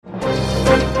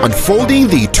unfolding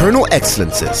the eternal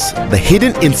excellences, the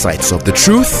hidden insights of the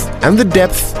truth, and the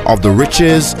depth of the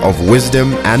riches of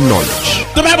wisdom and knowledge.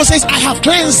 The Bible says, I have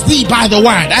cleansed thee by the word.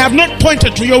 I have not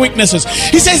pointed to your weaknesses.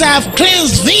 He says, I have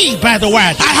cleansed thee by the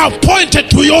word. I have pointed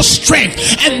to your strength.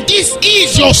 And this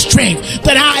is your strength,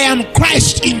 that I am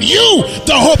Christ in you,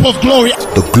 the hope of glory.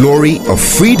 The glory of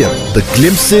freedom, the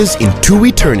glimpses into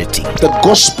eternity. The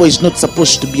gospel is not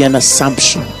supposed to be an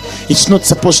assumption. It's not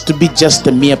supposed to be just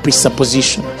a mere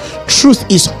presupposition. Truth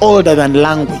is older than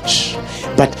language,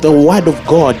 but the word of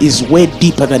God is way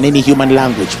deeper than any human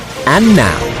language. And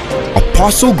now,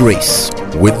 Apostle Grace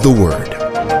with the word.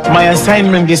 My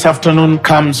assignment this afternoon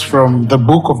comes from the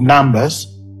book of Numbers,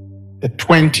 the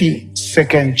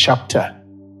 22nd chapter.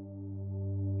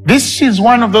 This is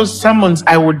one of those sermons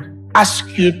I would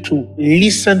ask you to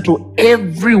listen to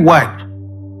every word,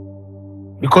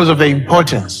 because of the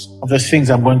importance of the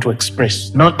things I'm going to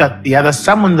express. Not that the other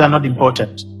sermons are not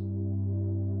important,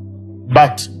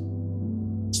 but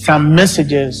some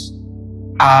messages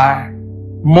are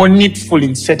more needful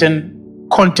in certain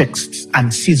contexts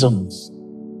and seasons.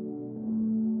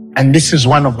 And this is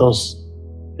one of those.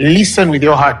 Listen with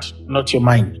your heart, not your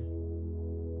mind,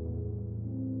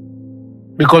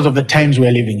 because of the times we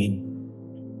are living in.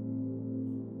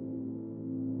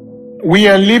 We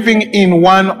are living in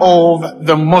one of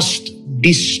the most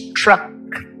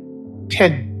distracted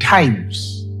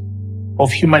times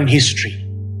of human history,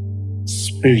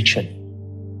 spiritually.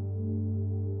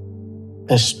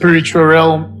 The spiritual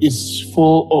realm is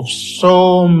full of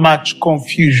so much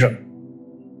confusion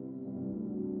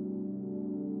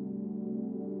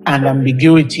and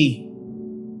ambiguity,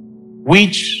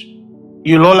 which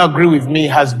you'll all agree with me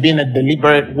has been a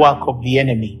deliberate work of the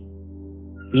enemy,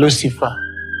 Lucifer,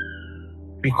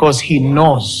 because he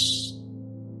knows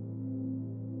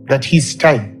that his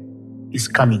time is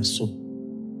coming soon.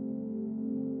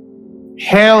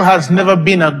 Hell has never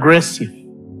been aggressive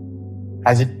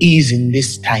as it is in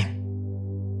this time.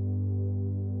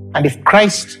 And if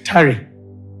Christ tarry,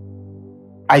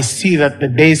 I see that the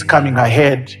days coming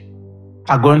ahead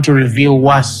are going to reveal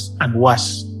worse and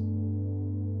worse.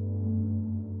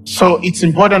 So it's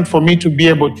important for me to be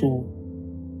able to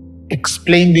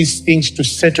explain these things to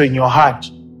settle in your heart,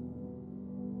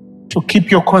 to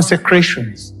keep your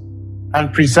consecrations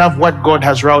and preserve what God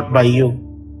has wrought by you.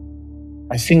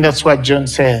 I think that's what John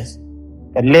says,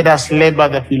 that let us labor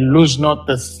that we lose not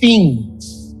the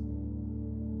things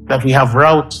that we have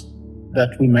wrought,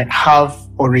 that we might have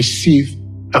or receive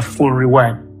a full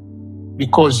reward.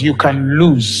 Because you can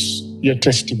lose your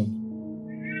testimony.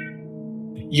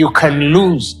 You can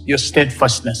lose your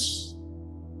steadfastness.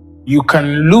 You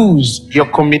can lose your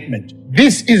commitment.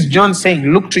 This is John saying,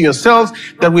 look to yourselves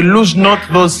that we lose not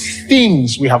those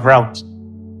things we have wrought.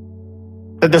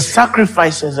 That the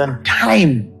sacrifices and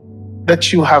time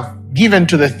that you have given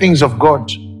to the things of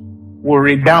God will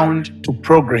redound to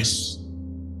progress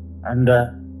and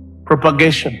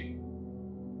propagation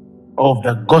of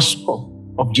the gospel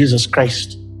of Jesus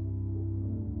Christ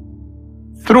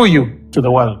through you to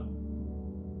the world.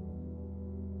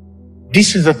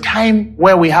 This is a time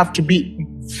where we have to be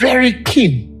very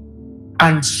keen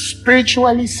and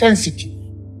spiritually sensitive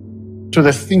to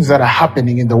the things that are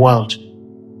happening in the world.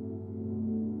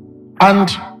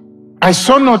 And I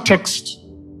saw no text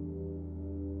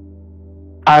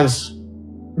as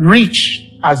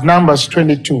rich as Numbers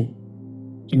 22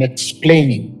 in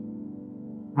explaining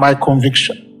my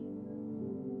conviction.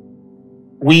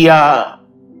 We are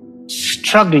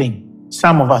struggling,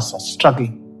 some of us are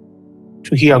struggling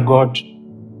to hear God,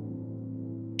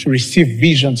 to receive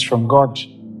visions from God,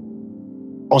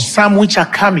 or some which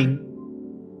are coming,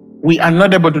 we are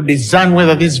not able to discern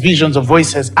whether these visions or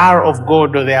voices are of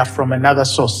God or they are from another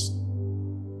source.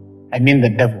 I mean the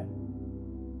devil.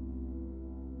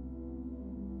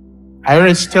 I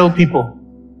always tell people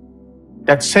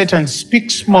that Satan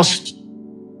speaks most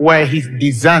where he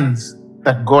discerns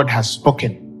that God has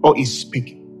spoken or is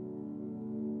speaking.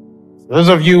 Those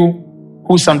of you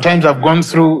who sometimes have gone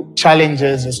through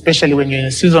challenges, especially when you're in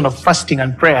a season of fasting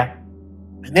and prayer,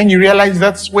 and then you realize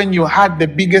that's when you had the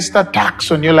biggest attacks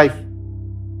on your life.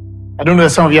 I don't know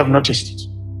if some of you have noticed it.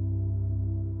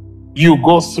 You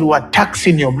go through attacks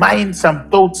in your mind, some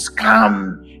thoughts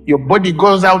come, your body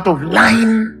goes out of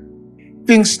line,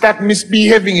 things start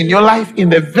misbehaving in your life in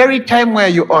the very time where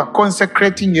you are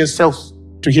consecrating yourself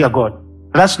to hear God.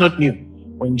 That's not new.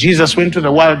 When Jesus went to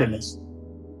the wilderness,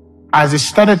 as he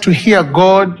started to hear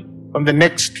God on the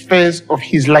next phase of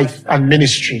his life and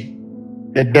ministry,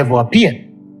 the devil appeared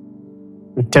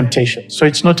with temptation. So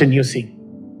it's not a new thing.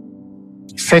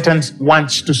 Satan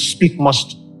wants to speak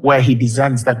most where he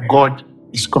discerns that God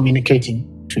is communicating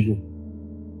to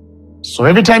you. So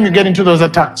every time you get into those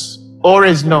attacks,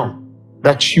 always know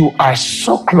that you are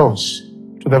so close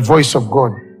to the voice of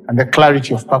God and the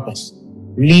clarity of purpose.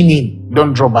 Lean in,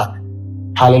 don't draw back.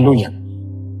 Hallelujah.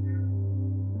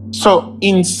 So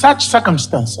in such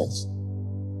circumstances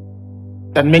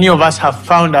that many of us have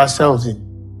found ourselves in,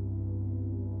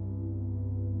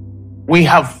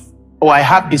 I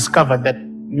have discovered that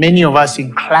many of us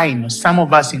incline, or some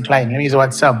of us incline, let me use the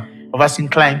word some of us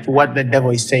incline to what the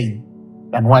devil is saying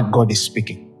than what God is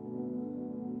speaking.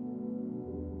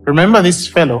 Remember, this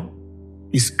fellow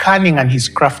is cunning and he's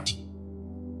crafty.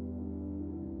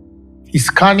 He's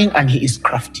cunning and he is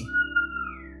crafty.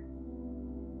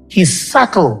 He's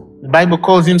subtle. The Bible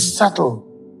calls him subtle.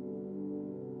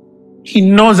 He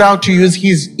knows how to use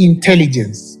his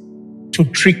intelligence to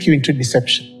trick you into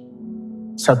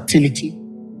deception, subtlety.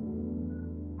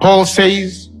 Paul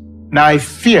says, now I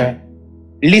fear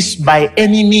lest by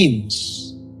any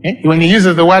means. When he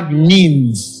uses the word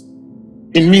means,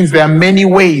 it means there are many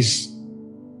ways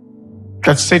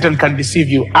that Satan can deceive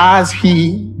you. As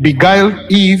he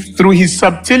beguiled Eve through his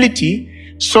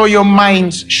subtlety, so your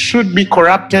minds should be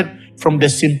corrupted from the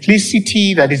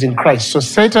simplicity that is in Christ. So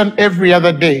Satan every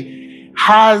other day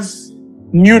has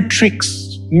new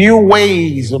tricks, new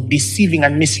ways of deceiving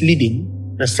and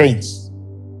misleading the saints.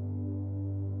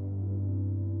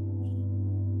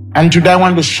 And today I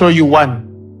want to show you one,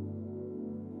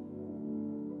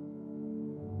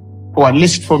 or at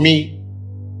least for me,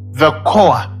 the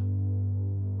core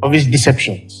of his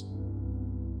deceptions.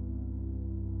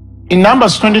 In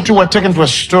Numbers 22, we're taken to a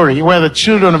story where the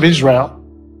children of Israel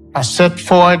are set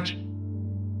forward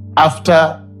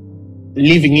after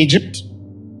leaving Egypt,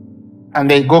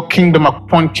 and they go kingdom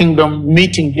upon kingdom,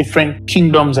 meeting different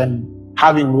kingdoms and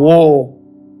having war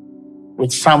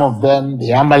with some of them,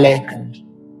 the Amalek and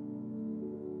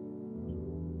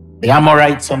the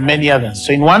Amorites and many others.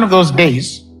 So in one of those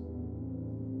days,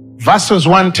 verses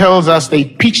 1 tells us they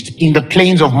pitched in the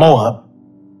plains of Moab,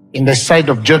 in the side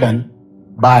of Jordan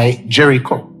by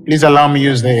Jericho. Please allow me to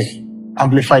use the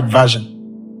Amplified Version.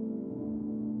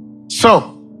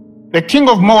 So, the king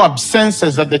of Moab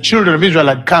senses that the children of Israel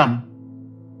had come,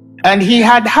 and he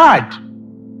had heard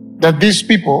that these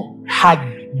people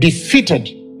had defeated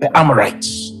the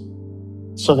Amorites.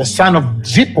 So the son of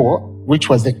Zippor, which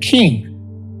was the king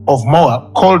of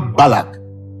Moab, called Balak,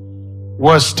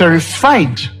 was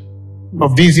terrified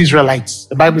of these Israelites.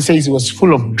 The Bible says he was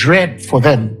full of dread for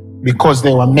them because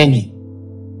they were many.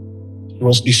 He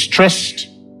was distressed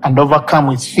and overcome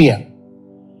with fear.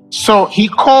 So he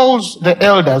calls the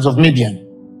elders of Midian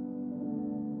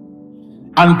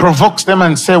and provokes them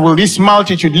and says, will this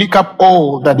multitude lick up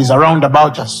all that is around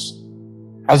about us,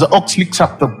 as the ox licks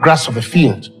up the grass of the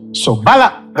field? So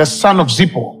Balak, the son of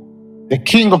Zippor, the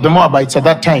king of the Moabites at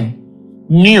that time,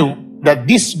 knew that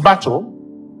this battle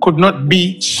could not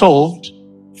be solved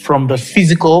from the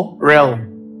physical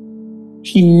realm.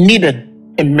 He needed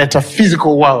a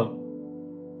metaphysical world.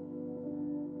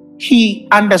 He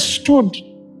understood,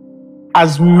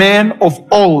 as men of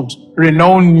old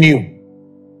renown knew,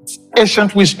 it's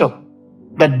ancient wisdom,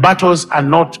 that battles are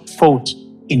not fought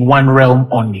in one realm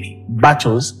only.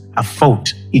 Battles are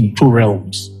fought in two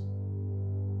realms.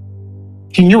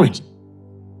 He knew it.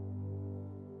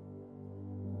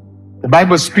 The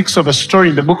Bible speaks of a story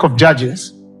in the book of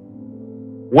Judges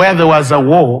where there was a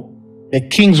war. The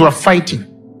kings were fighting,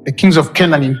 the kings of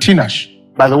Canaan in Tinash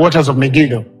by the waters of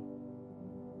Megiddo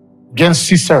against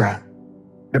Sisera.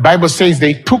 The Bible says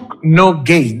they took no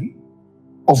gain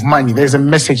of money. There's a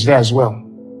message there as well,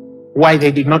 why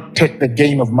they did not take the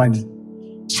gain of money.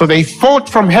 So they fought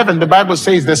from heaven. The Bible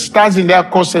says the stars in their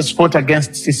courses fought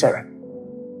against Sisera.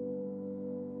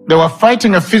 They were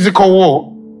fighting a physical war.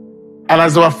 And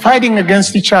as they were fighting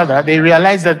against each other, they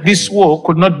realized that this war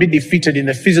could not be defeated in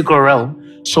the physical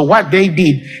realm. So what they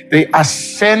did, they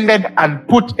ascended and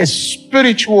put a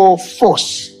spiritual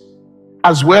force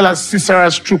as well as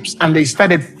Sisera's troops, and they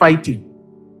started fighting.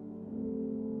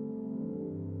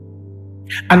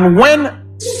 And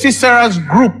when Sisera's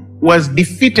group was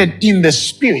defeated in the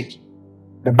spirit,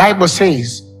 the Bible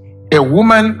says a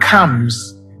woman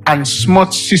comes and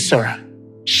smote Sisera.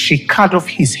 She cut off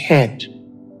his head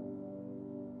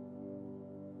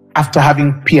after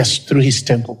having pierced through his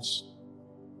temples.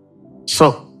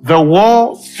 So the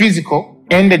war physical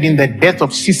ended in the death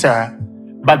of Sisera,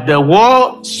 but the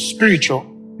war spiritual,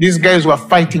 these guys were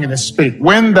fighting in the spirit.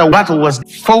 When the battle was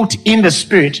fought in the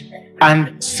spirit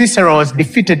and Sisera was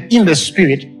defeated in the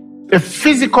spirit, the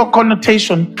physical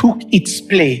connotation took its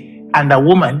play and a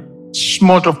woman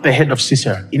smote off the head of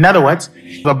Sisera. In other words,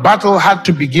 the battle had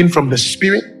to begin from the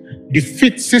spirit.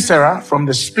 defeat Sisera from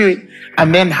the spirit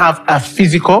and then have a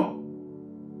physical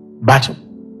battle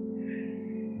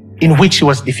in which he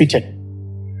was defeated.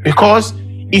 Because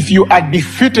if you are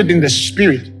defeated in the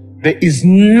spirit, there is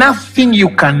nothing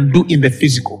you can do in the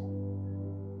physical.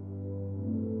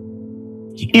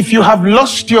 If you have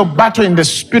lost your battle in the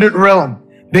spirit realm,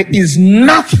 there is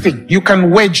nothing you can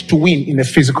wage to win in the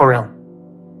physical realm.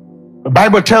 The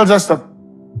Bible tells us that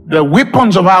the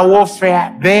weapons of our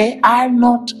warfare, they are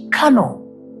not carnal.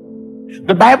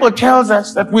 The Bible tells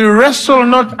us that we wrestle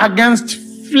not against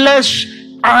flesh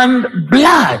and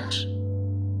blood,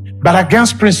 but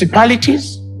against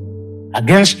principalities,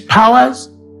 against powers,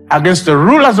 against the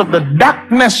rulers of the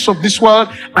darkness of this world,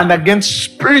 and against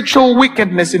spiritual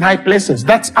wickedness in high places.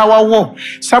 That's our war.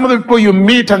 Some of the people you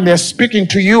meet and they're speaking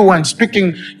to you and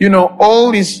speaking,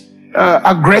 all this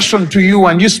aggression to you,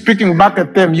 and you speaking back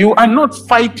at them. You are not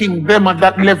fighting them at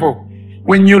that level.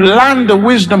 When you learn the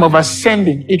wisdom of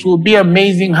ascending, it will be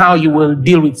amazing how you will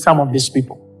deal with some of these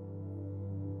people.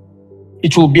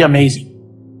 It will be amazing.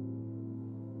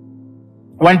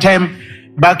 One time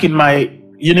back in my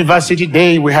university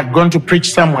day, we had gone to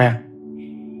preach somewhere,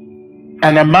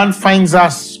 and a man finds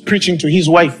us preaching to his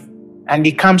wife, and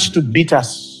he comes to beat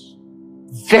us.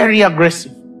 Very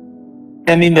aggressive.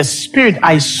 And in the spirit,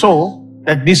 I saw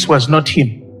that this was not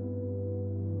him.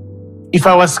 If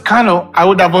I was carnal, I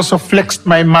would have also flexed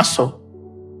my muscle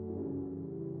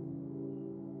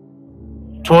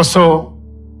to also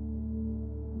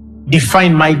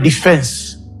define my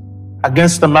defense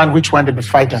against the man which wanted to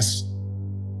fight us.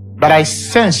 But I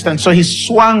sensed, and so he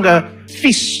swung a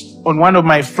fist on one of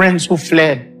my friends who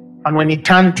fled. And when he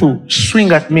turned to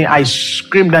swing at me, I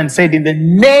screamed and said, "In the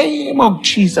name of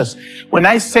Jesus." When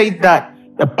I said that,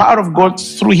 the power of God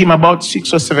threw him about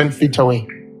 6 or 7 feet away.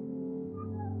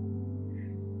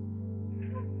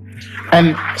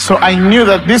 And so I knew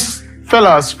that this fellow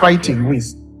I was fighting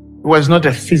with was not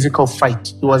a physical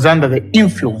fight. He was under the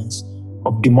influence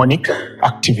of demonic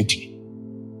activity.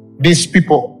 These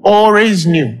people always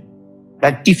knew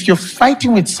that if you're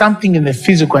fighting with something in the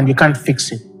physical and you can't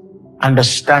fix it,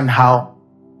 understand how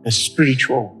the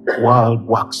spiritual world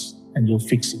works and you'll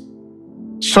fix it.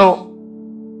 So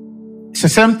it's the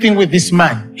same thing with this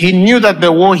man. He knew that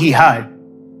the war he had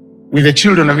with the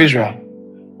children of Israel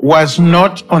was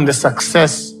not on the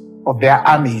success of their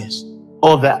armies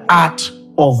or the art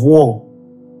of war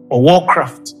or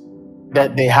warcraft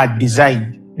that they had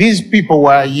designed. These people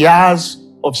were years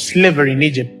of slavery in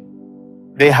Egypt.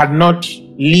 They had not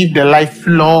lived a life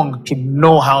long to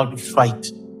know how to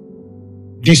fight.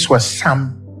 This was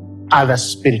some other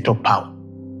spirit of power.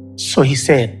 So he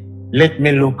said, "Let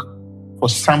me look for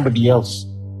somebody else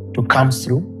to come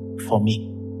through for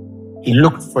me." He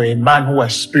looked for a man who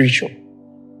was spiritual.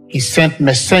 He sent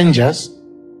messengers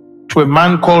to a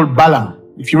man called Balaam.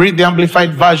 If you read the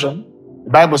Amplified Version, the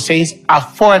Bible says, "a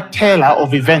foreteller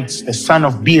of events, the son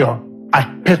of Beor at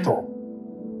Pethor."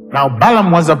 Now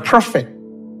Balaam was a prophet,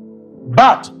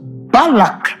 but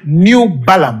Balak knew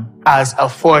Balaam as a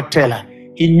foreteller.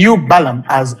 He knew Balaam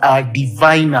as a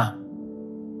diviner.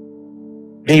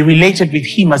 They related with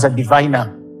him as a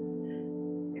diviner.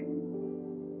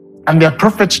 And there are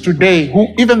prophets today who,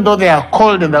 even though they are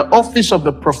called in the office of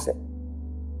the prophet,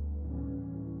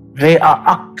 they are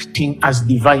acting as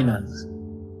diviners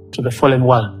to the fallen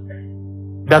world.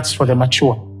 That's for the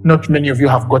mature. Not many of you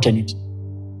have gotten it,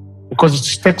 because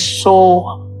it takes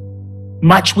so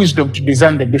much wisdom to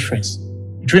discern the difference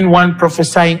between one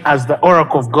prophesying as the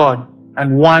oracle of God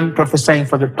and one prophesying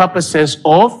for the purposes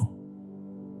of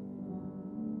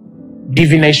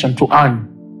divination to earn.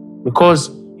 Because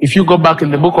if you go back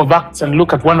in the book of Acts and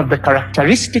look at one of the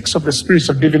characteristics of the spirits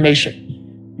of divination,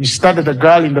 you studied a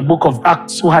girl in the book of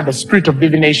Acts who had a spirit of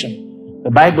divination.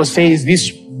 The Bible says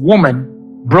this woman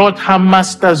brought her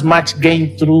masters much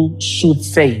gain through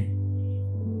soothsaying.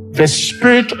 The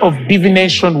spirit of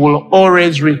divination will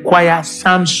always require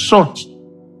some sort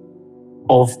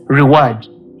of reward.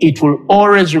 It will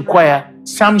always require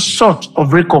some sort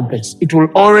of recompense. It will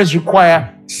always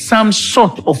require some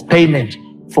sort of payment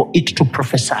for it to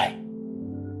prophesy.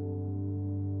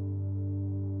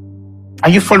 Are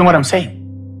you following what I'm saying?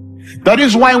 That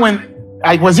is why when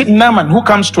was it Naaman who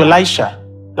comes to Elisha,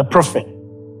 the prophet?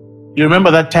 You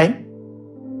remember that time?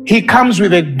 He comes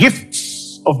with the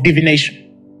gifts of divination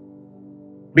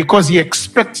because he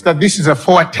expects that this is a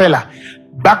foreteller.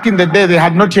 Back in the day, they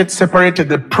had not yet separated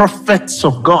the prophets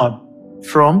of God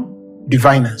from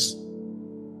diviners.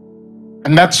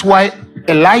 And that's why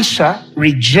Elisha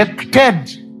rejected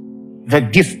the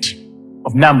gift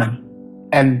of Naaman.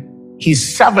 And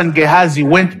his servant Gehazi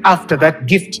went after that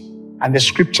gift. And the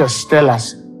scriptures tell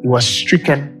us he was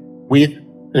stricken with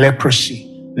leprosy.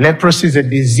 Leprosy is a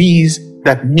disease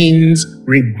that means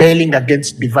rebelling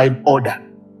against divine order.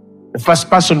 The first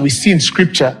person we see in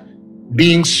scripture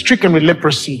being stricken with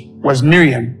leprosy was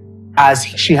Miriam, as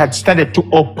she had started to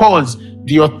oppose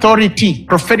the authority,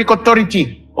 prophetic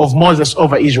authority of Moses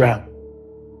over Israel.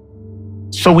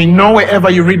 So we know wherever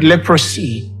you read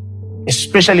leprosy,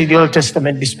 especially the Old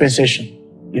Testament dispensation,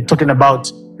 you're talking about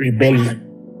rebellion.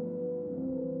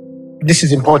 This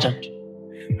is important.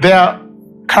 There are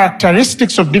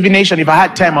characteristics of divination. If I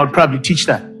had time, I would probably teach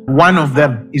that. One of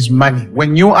them is money.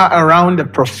 When you are around a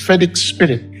prophetic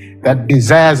spirit that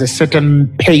desires a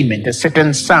certain payment, a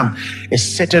certain sum, a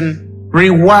certain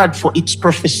reward for its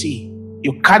prophecy,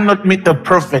 you cannot meet the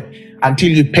prophet until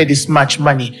you pay this much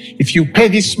money. If you pay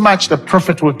this much, the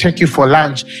prophet will take you for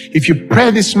lunch. If you pay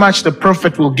this much, the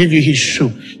prophet will give you his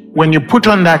shoe. When you put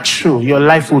on that shoe, your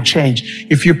life will change.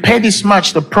 If you pay this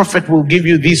much, the prophet will give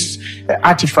you this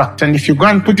artifact. And if you go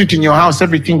and put it in your house,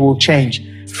 everything will change.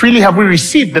 Freely have we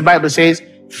received, the Bible says,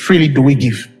 freely do we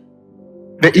give.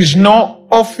 There is no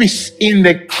office in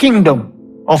the kingdom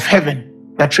of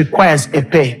heaven that requires a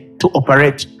pay to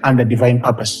operate under divine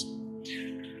purpose.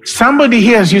 Somebody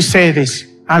hears you say this,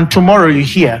 and tomorrow you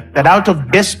hear that out of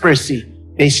desperacy,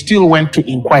 they still went to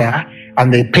inquire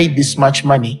and they paid this much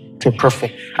money to a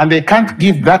prophet. And they can't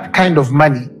give that kind of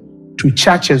money to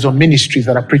churches or ministries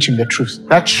that are preaching the truth.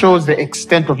 That shows the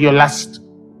extent of your lust.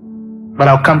 But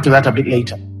I'll come to that a bit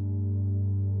later.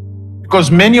 Because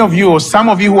many of you, or some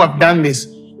of you who have done this,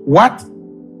 whatever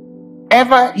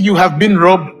you have been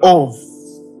robbed of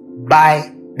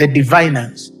by the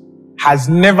diviners has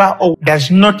never or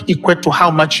does not equate to how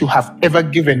much you have ever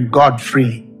given God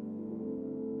freely.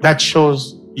 That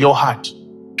shows your heart.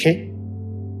 Okay?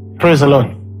 Praise the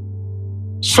Lord.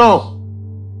 So,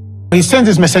 he sends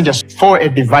his messengers for a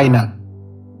diviner.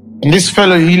 And this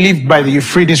fellow, he lived by the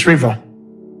Euphrates River.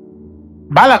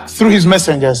 Balak, through his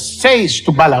messengers, says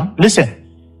to Balaam, listen,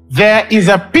 there is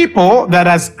a people that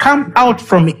has come out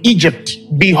from Egypt.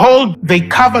 Behold, they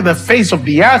cover the face of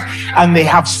the earth, and they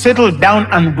have settled down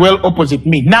and dwell opposite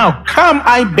me. Now, come,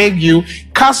 I beg you,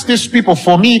 cast these people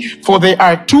for me, for they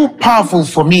are too powerful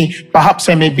for me. Perhaps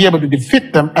I may be able to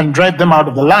defeat them and drive them out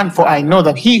of the land, for I know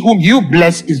that he whom you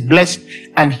bless is blessed,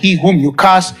 and he whom you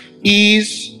curse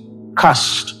is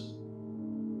cursed.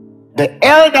 The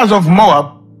elders of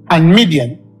Moab and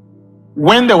Midian,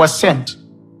 when they were sent,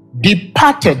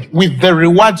 departed with the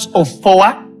rewards of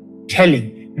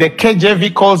foretelling. The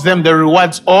KJV calls them the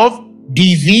rewards of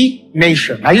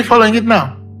divination. Are you following it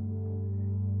now?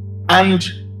 And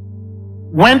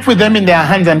went with them in their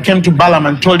hands and came to Balaam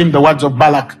and told him the words of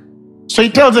Balak. So he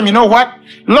tells them, you know what?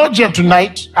 Lodge here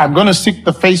tonight. I'm going to seek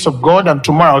the face of God, and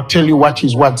tomorrow I'll tell you what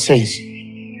his word says.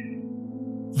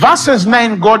 Verses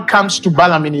 9, God comes to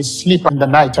Balaam in his sleep in the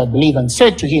night, I believe, and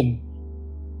said to him,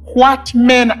 what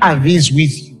men are these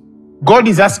with you? God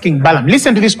is asking Balaam,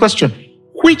 listen to this question.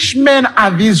 Which men are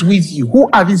these with you?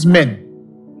 Who are these men?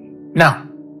 Now,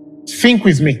 think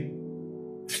with me.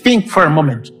 Think for a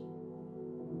moment.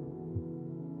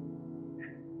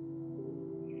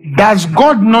 Does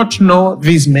God not know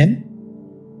these men?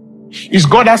 Is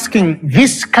God asking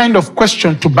this kind of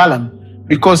question to Balaam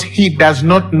because he does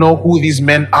not know who these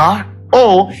men are?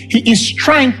 Or he is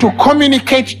trying to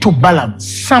communicate to Balaam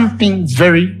something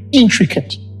very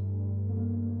intricate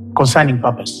concerning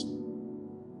purpose?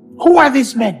 Who are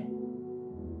these men?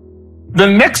 The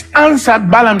next answer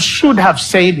Balaam should have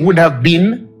said would have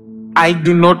been, I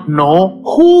do not know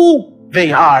who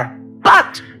they are,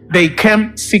 but they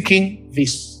came seeking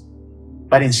this.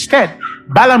 But instead,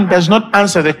 Balaam does not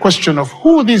answer the question of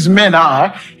who these men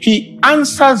are. He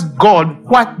answers God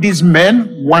what these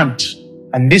men want.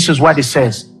 And this is what he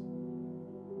says.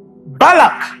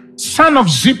 Balak, son of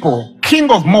Zippor, king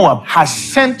of Moab, has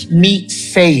sent me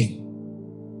saying,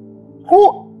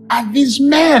 who are these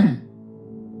men?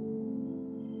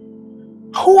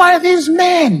 Who are these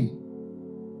men?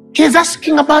 He's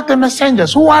asking about the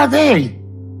messengers. Who are they?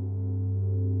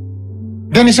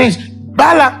 Then he says,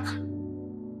 Balak,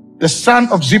 the son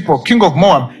of Zippor, king of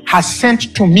Moab, has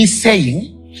sent to me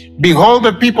saying, behold,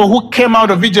 the people who came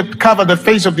out of Egypt cover the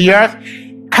face of the earth.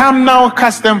 Come now,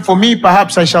 cast them for me.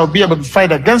 Perhaps I shall be able to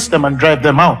fight against them and drive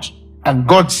them out. And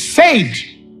God said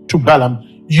to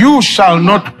Balaam, you shall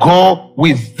not go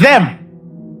with them.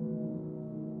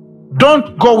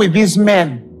 Don't go with these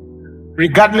men,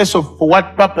 regardless of for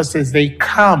what purposes they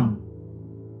come.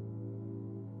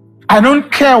 I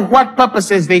don't care what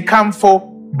purposes they come for.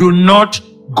 Do not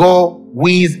go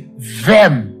with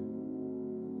them.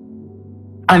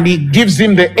 And he gives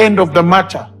him the end of the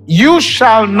matter. You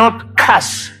shall not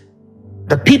curse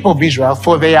the people of Israel,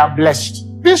 for they are blessed.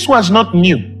 this was not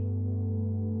new.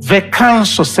 The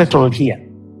counsel settled here.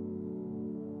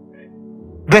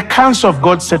 The counsel of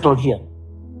God settled here.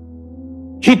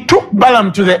 He took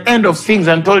Balaam to the end of things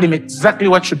and told him exactly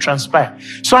what should transpire.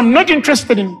 So I'm not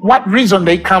interested in what reason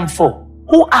they come for.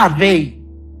 Who are they?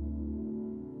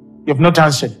 You have not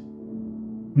answered.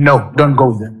 No, don't go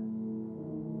with them.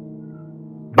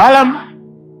 Balaam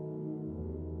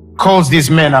calls these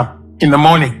men up in the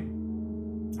morning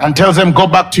and tells them, go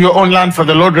back to your own land, for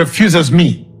the Lord refuses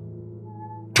me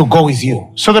to go with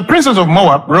you. So the princes of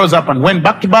Moab rose up and went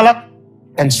back to Balak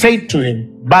and said to him,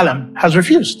 Balaam has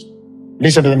refused.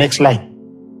 Listen to the next line.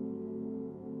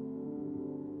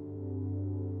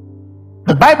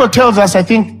 The Bible tells us, I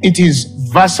think it is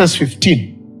verses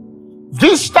 15.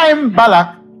 This time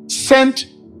Balak sent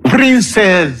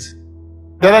princes.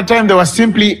 The other time they were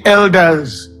simply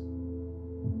elders.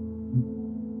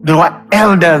 They were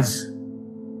elders.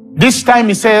 This time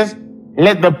he says,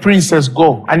 let the princes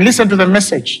go. And listen to the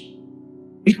message.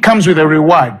 It comes with a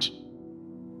reward.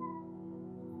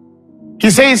 He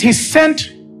says he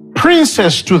sent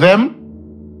princes to them,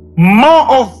 more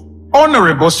of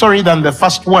honorable, than the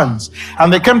first ones.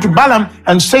 And they came to Balaam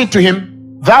and said to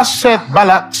him, thus saith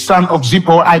Balak, son of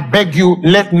Zippor, I beg you,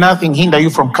 let nothing hinder you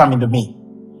from coming to me.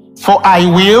 For I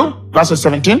will, verse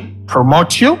 17,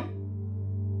 promote you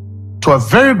to a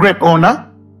very great honor.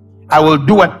 I will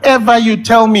do whatever you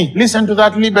tell me. Listen to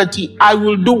that liberty. I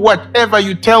will do whatever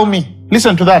you tell me.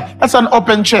 Listen to that. That's an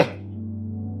open check.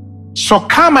 So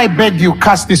come, I beg you,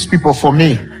 cast these people for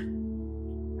me.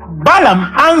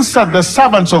 Balaam answered the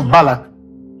servants of Balak,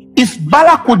 if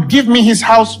Balak would give me his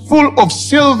house full of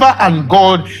silver and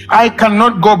gold, I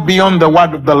cannot go beyond the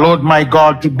word of the Lord my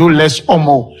God to do less or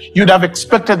more. You'd have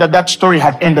expected that that story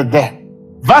had ended there.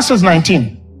 Verses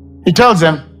 19, he tells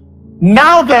them,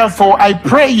 now therefore I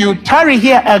pray you tarry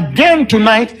here again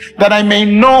tonight, that I may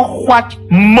know what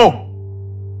more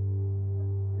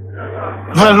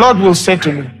the Lord will say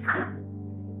to me.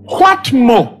 What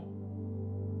more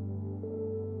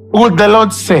would the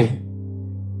Lord say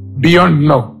beyond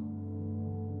no?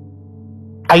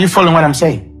 Are you following what I'm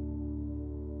saying?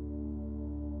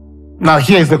 Now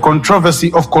here is the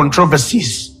controversy of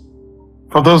controversies.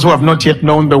 For those who have not yet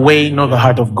known the way, know the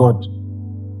heart of God.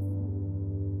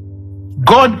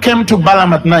 God came to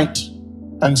Balaam at night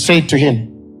and said to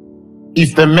him,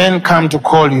 if the men come to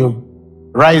call you,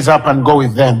 rise up and go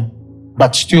with them,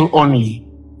 but still only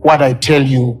what I tell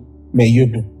you may you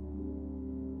do.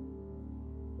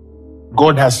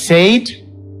 God has said,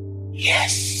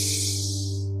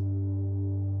 yes.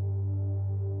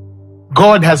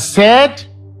 God has said,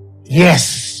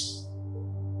 yes.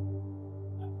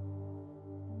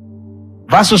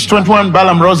 Verses 21,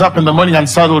 Balaam rose up in the morning and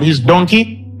saddled his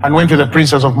donkey and went to the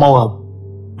princes of Moab.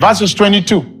 Verses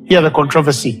 22, hear the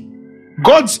controversy.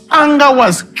 God's anger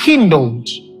was kindled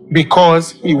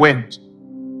because he went.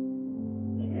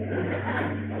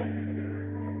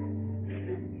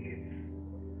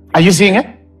 Are you seeing it?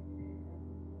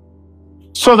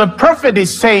 So the prophet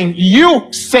is saying, you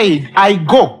said, I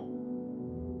go.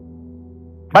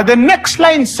 But the next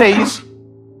line says,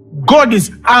 God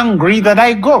is angry that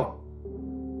I go.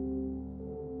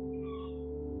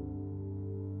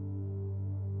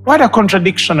 What a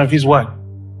contradiction of his word.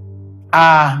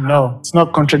 No, it's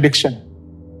not contradiction.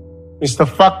 It's the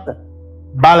fact that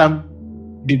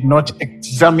Balaam did not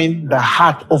examine the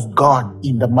heart of God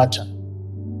in the matter.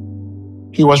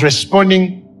 He was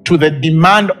responding to the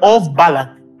demand of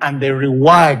Balak and the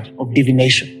reward of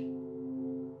divination.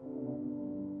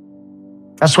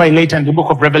 That's why later in the book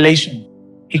of Revelation,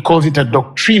 he calls it a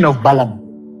doctrine of Balaam,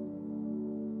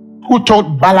 who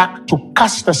taught Balak to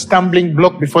cast a stumbling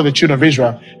block before the children of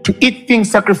Israel, to eat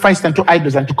things sacrificed unto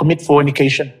idols and to commit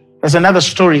fornication. There's another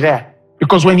story there.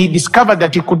 Because when he discovered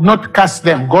that he could not curse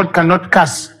them, God cannot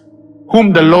curse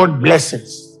whom the Lord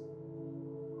blesses.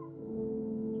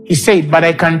 He said, but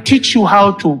I can teach you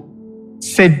how to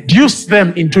seduce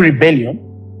them into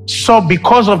rebellion, so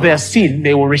because of their sin,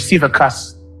 they will receive a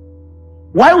curse.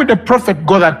 Why would the prophet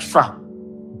go that far?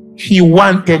 He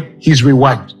wanted his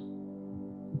reward.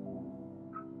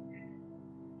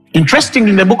 Interesting,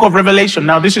 in the book of Revelation,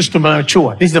 now this is to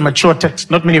mature. This is a mature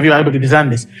text. Not many of you are able to discern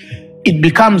this. It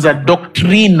becomes a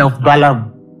doctrine of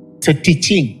Balaam. It's a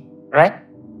teaching, right?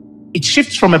 It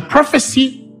shifts from a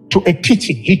prophecy to a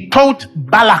teaching. He taught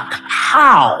Balak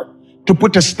how to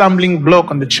put a stumbling block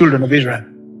on the children of Israel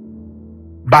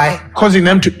by causing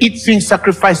them to eat things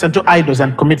sacrificed unto idols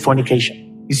and commit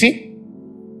fornication. You see?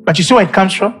 But you see where it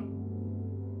comes from?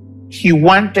 He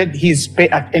wanted his pay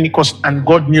at any cost, and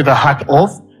God knew the heart of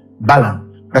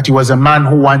Balaam, that he was a man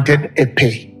who wanted a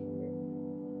pay.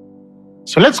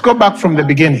 So let's go back from the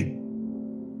beginning.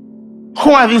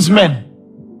 Who are these men?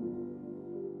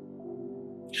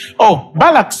 Oh,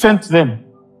 Balak sent them.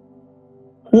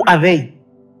 Who are they?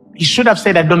 He should have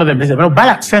said, I don't know them. He said, no,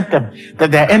 Balak sent them.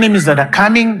 That there are enemies that are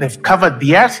coming. They've covered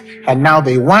the earth. And now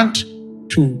they want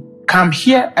to come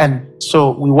here. And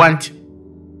so we want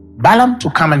Balaam to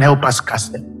come and help us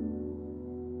cast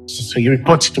them. So he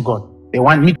reports to God. They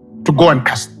want me to go and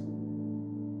cast them.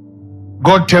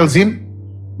 God tells him,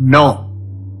 no.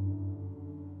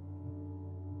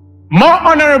 More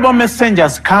honorable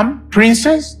messengers come,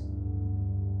 princes,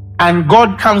 and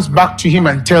God comes back to him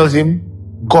and tells him,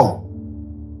 go.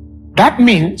 That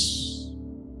means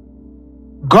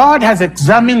God has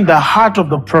examined the heart of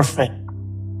the prophet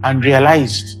and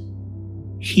realized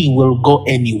he will go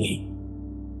anyway.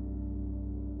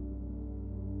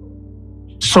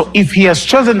 So if he has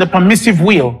chosen the permissive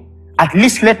will, at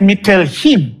least let me tell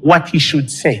him what he should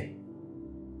say.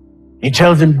 He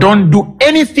tells him, don't do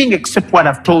anything except what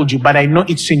I've told you, but I know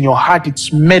it's in your heart,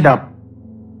 it's made up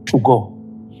to go.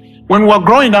 When we're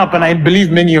growing up, and I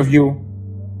believe many of you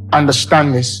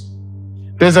understand this,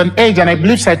 there's an age, and I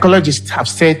believe psychologists have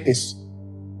said this,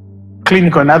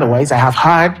 clinical and otherwise, I have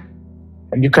heard,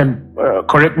 and you can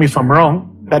correct me if I'm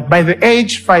wrong, that by the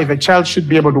age 5, a child should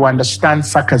be able to understand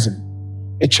sarcasm.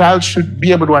 A child should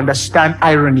be able to understand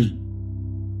irony.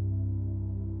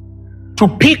 To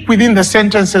pick within the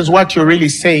sentences what you're really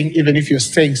saying, even if you're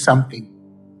saying something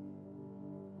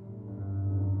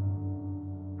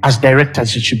as direct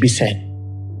as it should be said.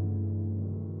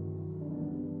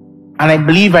 And I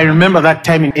believe I remember that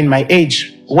time in my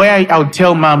age where I would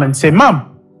tell mom and say,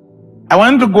 Mom, I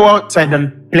want to go outside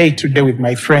and play today with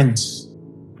my friends.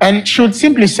 And she would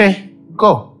simply say,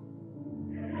 go.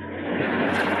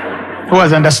 Who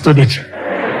has understood it?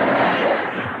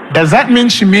 Does that mean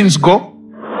she means go?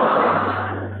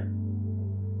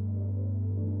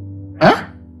 Huh?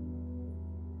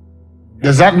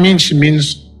 Does that mean she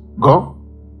means go?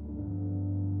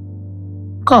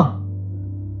 Go.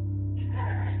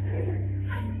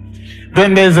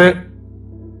 Then there's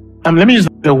let me use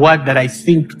the word that I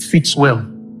think fits well.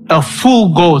 A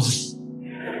fool goes.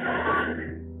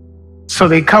 So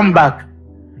they come back,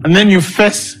 and then you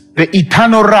face the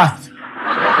eternal wrath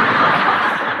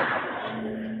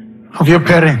of your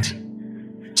parent.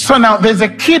 So now there's a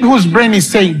kid whose brain is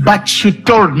saying, but she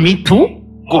told me to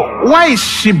go. Why is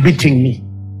she beating me?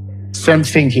 Same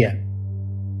thing here.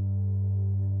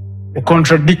 The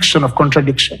contradiction of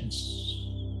contradictions.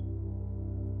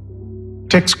 It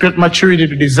takes great maturity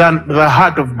to discern the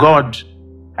heart of God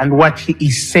and what he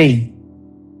is saying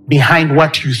behind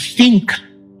what you think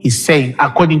he's saying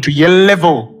according to your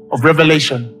level of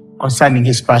revelation concerning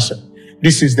his person.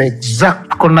 This is the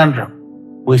exact conundrum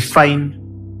we find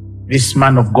this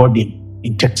man of God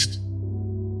in text.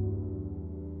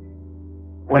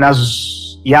 When I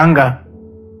was younger,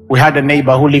 we had a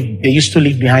neighbor they used to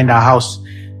live behind our house.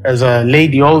 There's a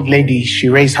lady, old lady, she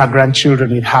raised her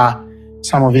grandchildren with her.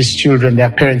 Some of his children,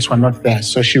 their parents were not there,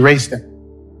 so she raised them.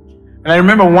 And I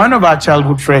remember one of our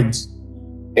childhood friends,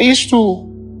 they used to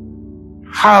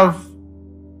have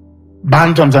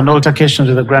bantams and altercations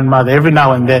with the grandmother every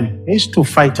now and then. They used to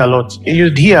fight a lot.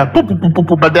 You'd hear, poo, poo, poo, poo,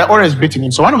 poo, but they're always beating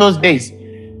him. So one of those days,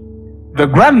 the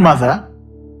grandmother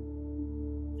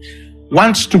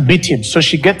wants to beat him. So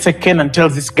she gets a cane and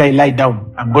tells this guy, lie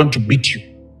down, I'm going to beat you.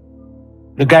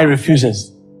 The guy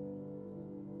refuses.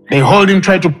 They hold him,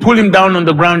 try to pull him down on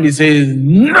the ground. He says,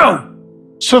 no.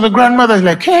 So the grandmother is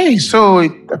like, hey, so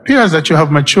it appears that you have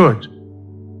matured.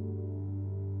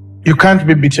 You can't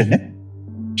be beaten, eh?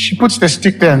 She puts the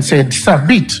stick there and said, sir,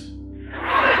 beat.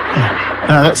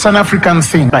 That's an African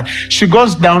thing. But she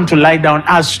goes down to lie down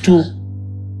as to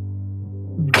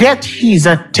get his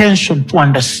attention to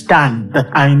understand that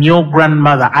I'm your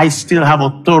grandmother. I still have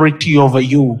authority over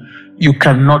you. You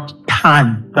cannot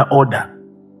turn the order.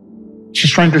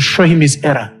 She's trying to show him his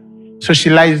error. So she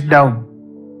lies down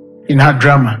in her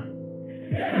drama.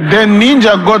 Then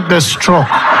Ninja got the stroke.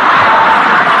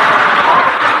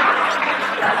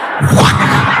 Whack,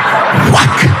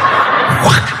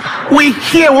 whack. We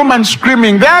hear women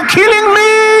screaming, they are killing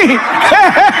me!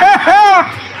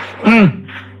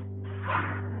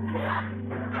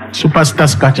 Superstar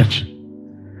scattered.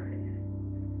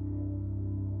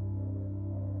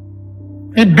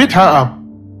 He beat her up.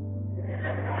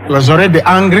 He was already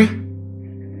angry,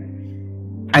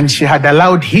 and she had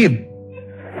allowed him.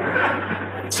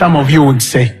 Some of you would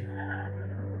say,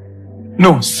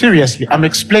 no, seriously, I'm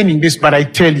explaining this, but I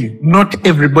tell you, not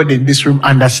everybody in this room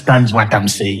understands what I'm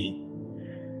saying.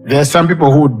 There are some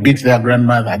people who would beat their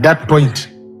grandmother at that point.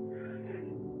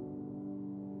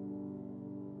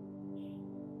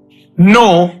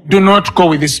 No, do not go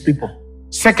with these people.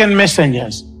 Second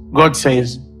messengers, God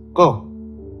says, go.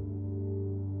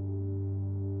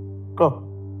 Go.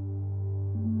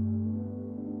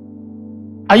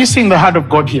 Are you seeing the heart of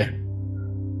God here?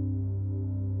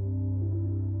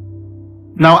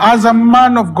 Now, as a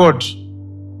man of God,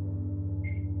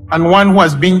 and one who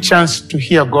has been chanced to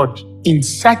hear God in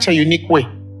such a unique way,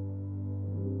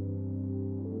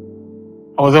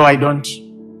 although I don't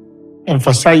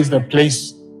emphasize the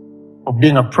place of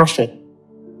being a prophet,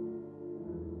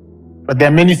 but there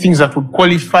are many things that would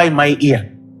qualify my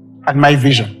ear and my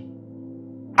vision.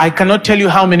 I cannot tell you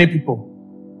how many people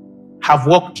have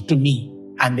walked to me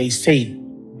and they say,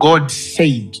 God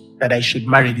said that I should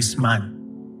marry this man.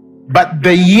 But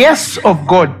the yes of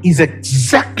God is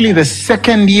exactly the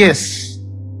second yes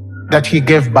that he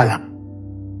gave Balaam.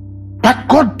 But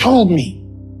God told me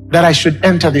that I should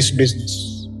enter this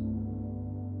business.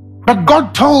 But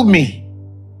God told me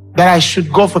that I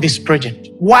should go for this project.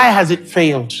 Why has it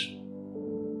failed?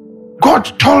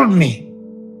 God told me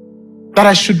that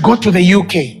I should go to the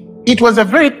UK. It was a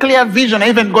very clear vision. I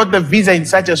even got the visa in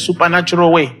such a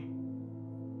supernatural way.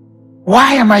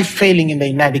 Why am I failing in the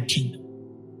United Kingdom?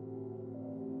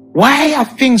 Why are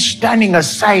things standing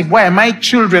aside? Why are my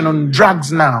children on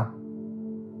drugs now?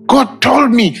 God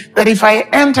told me that if I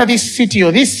enter this city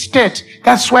or this state,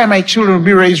 that's why my children will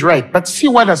be raised right. But see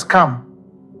what has come.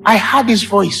 I heard his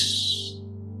voice.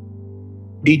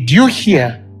 Did you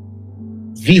hear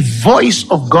the voice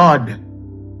of God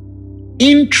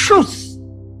in truth,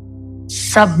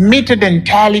 submitted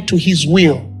entirely to his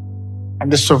will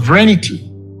and the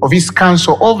sovereignty of his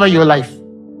counsel over your life?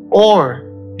 Or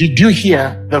did you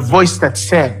hear the voice that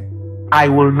said, I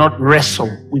will not wrestle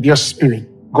with your spirit?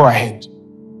 Go ahead.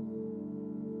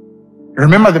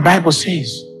 Remember, the Bible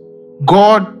says,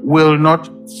 God will not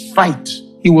fight.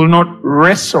 He will not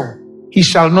wrestle. He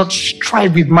shall not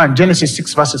strive with man. Genesis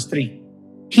 6 verses 3.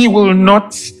 He will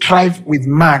not strive with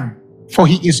man, for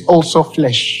he is also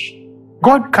flesh.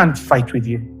 God can't fight with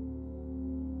you.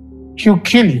 He'll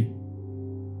kill you.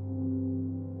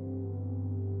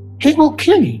 He will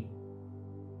kill you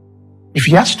if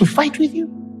he has to fight with you.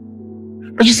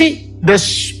 But you see, the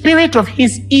spirit of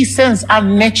his essence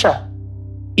and nature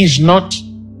is not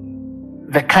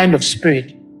the kind of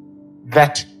spirit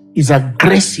that is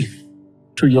aggressive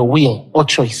to your will or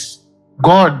choice.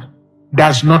 God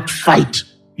does not fight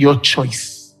your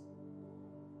choice.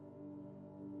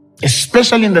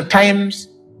 Especially in the times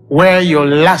where your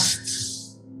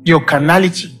lusts, your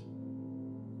carnality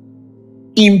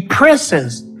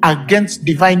impresses against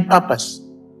divine purpose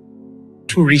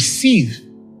to receive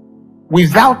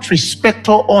without respect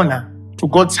or honor to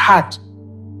God's heart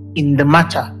in the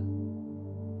matter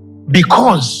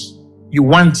because you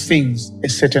want things a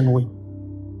certain way.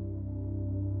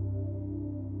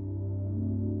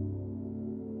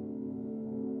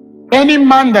 Any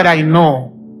man that I know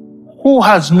who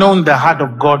has known the heart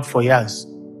of God for years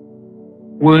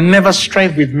will never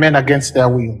strive with men against their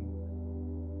will.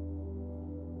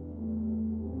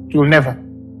 You'll never.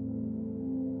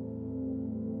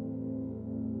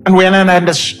 And when I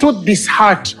understood this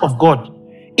heart of God,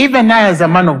 even I as a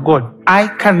man of God, I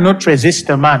cannot resist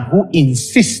a man who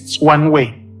insists one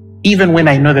way, even when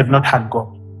I know they've not had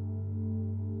God.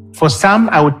 For some,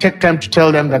 I would take time to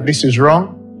tell them that this is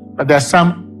wrong, but there are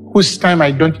some whose time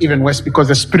I don't even waste because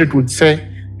the Spirit would say,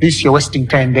 this you're wasting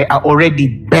time. They are already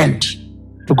bent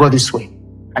to go this way,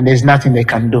 and there's nothing they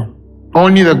can do.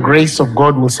 Only the grace of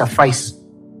God will suffice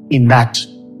in that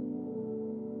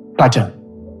pattern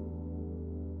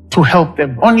to help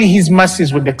them. Only his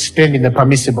mercies would extend in the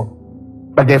permissible,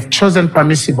 but they've chosen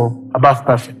permissible above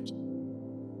perfect.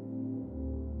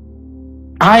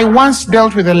 I once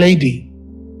dealt with a lady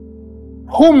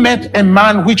who met a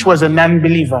man which was a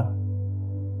non-believer,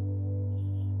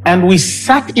 and we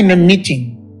sat in a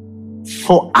meeting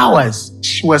for hours.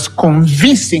 She was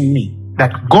convincing me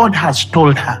that God has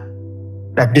told her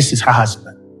that this is her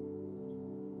husband.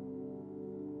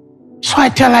 So I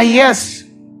tell her, yes,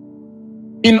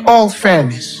 in all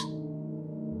fairness,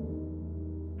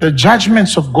 the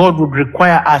judgments of God would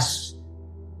require us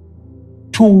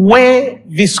to weigh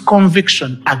this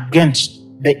conviction against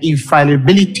the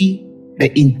infallibility,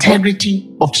 the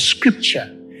integrity of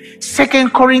Scripture. 2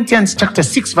 Corinthians chapter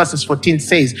 6 verses 14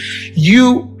 says,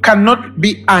 you cannot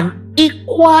be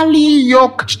unequally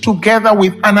yoked together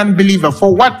with an unbeliever.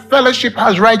 For what fellowship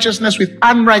has righteousness with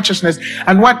unrighteousness,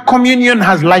 and what communion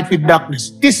has light with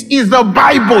darkness? This is the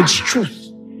Bible's truth.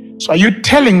 So are you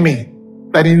telling me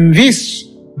that in this,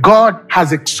 God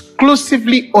has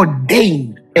exclusively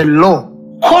ordained a law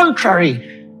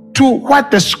contrary to what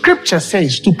the Scripture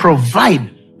says to provide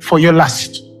for your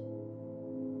lust?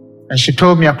 And she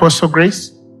told me, Apostle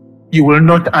Grace, you will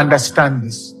not understand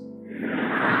this.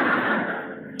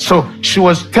 So she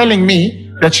was telling me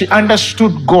that she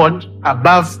understood God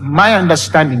above my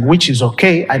understanding, which is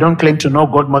okay. I don't claim to know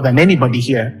God more than anybody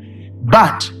here.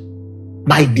 But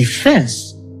my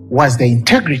defense was the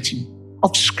integrity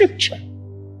of Scripture.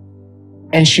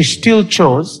 And she still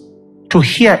chose to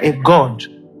hear a God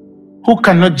who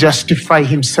cannot justify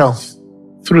himself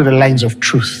through the lines of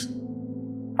truth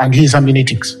and his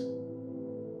hermeneutics.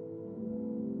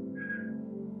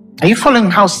 Are you following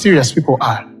how serious people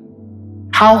are?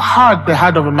 How hard the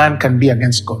heart of a man can be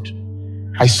against God.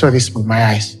 I saw this with my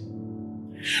eyes.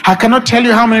 I cannot tell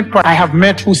you how many people I have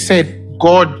met who said,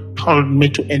 God told me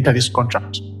to enter this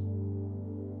contract.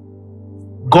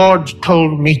 God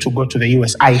told me to go to the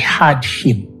US. I heard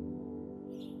him.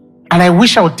 And I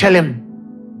wish I would tell him,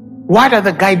 what are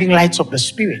the guiding lights of the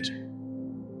Spirit?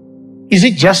 Is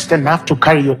it just enough to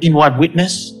carry your inward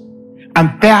witness?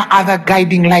 And there are other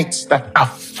guiding lights that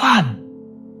affirm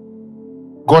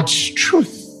God's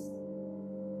truth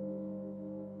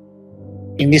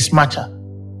in this matter.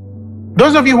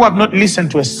 Those of you who have not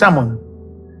listened to a sermon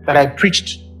that I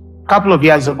preached a couple of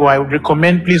years ago, I would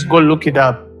recommend, please go look it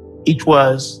up. It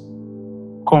was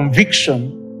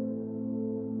conviction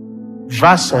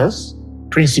versus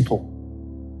principle.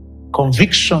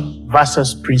 Conviction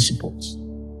versus principles.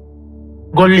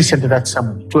 Go listen to that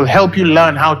sermon. It will help you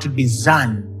learn how to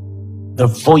discern the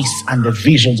voice and the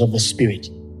visions of the Spirit,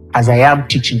 as I am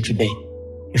teaching today.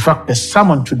 In fact, the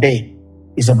sermon today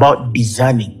is about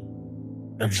discerning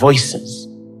the voices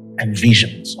and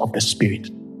visions of the Spirit.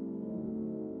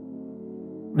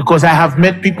 Because I have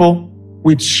met people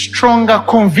with stronger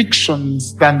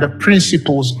convictions than the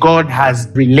principles God has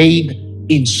relayed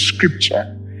in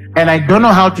Scripture. And I don't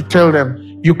know how to tell them,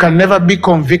 you can never be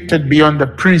convicted beyond the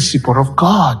principle of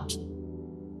God.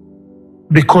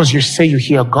 Because you say you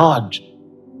hear God.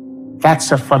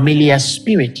 That's a familiar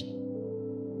spirit.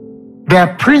 There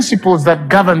are principles that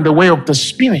govern the way of the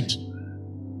Spirit.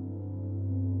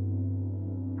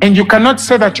 And you cannot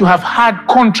say that you have heard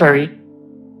contrary.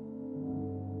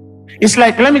 It's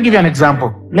like, let me give you an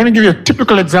example. Let me give you a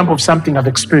typical example of something I've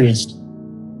experienced.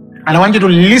 And I want you to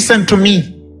listen to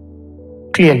me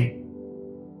clearly.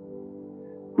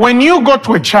 When you go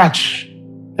to a church,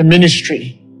 a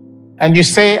ministry, and you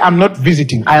say, I'm not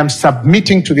visiting, I am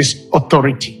submitting to this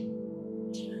authority,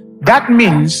 that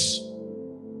means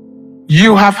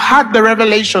you have had the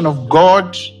revelation of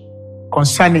God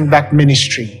concerning that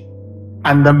ministry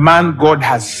and the man God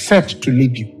has set to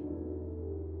lead you.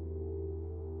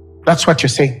 That's what you're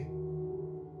saying.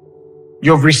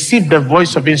 You've received the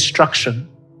voice of instruction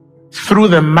through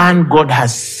the man God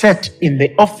has set in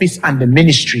the office and the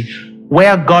ministry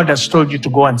where God has told you to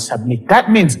go and submit.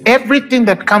 That means everything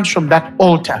that comes from that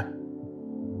altar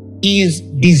is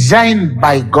designed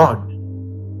by God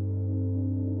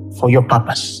for your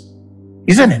purpose.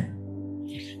 Isn't it?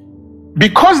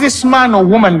 Because this man or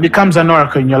woman becomes an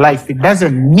oracle in your life, it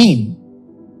doesn't mean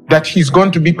that he's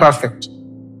going to be perfect.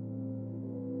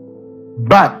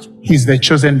 But he's the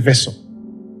chosen vessel.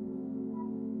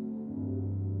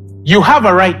 You have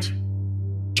a right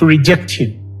to reject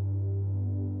him.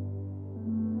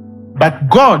 But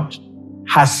God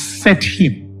has set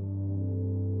him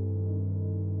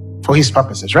for his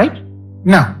purposes, right?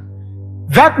 Now,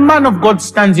 that man of God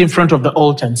stands in front of the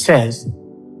altar and says,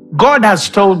 God has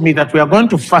told me that we are going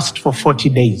to fast for 40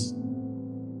 days.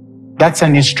 That's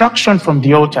an instruction from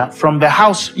the altar, from the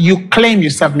house you claim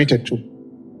you submitted to.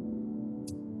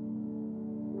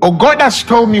 Or God has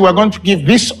told me we're going to give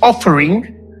this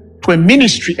offering to a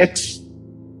ministry X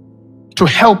to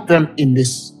help them in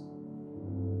this.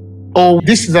 Or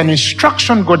this is an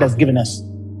instruction God has given us.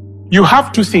 You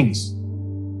have two things.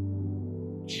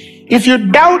 If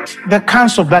you doubt the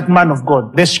counsel of that man of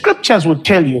God, the scriptures will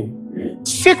tell you,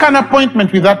 seek an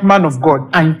appointment with that man of God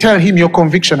and tell him your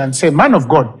conviction and say, man of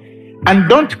God, and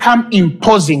don't come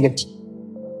imposing it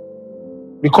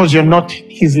because you're not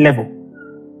his level.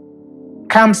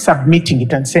 Come submitting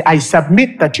it and say, I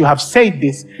submit that you have said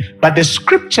this, but the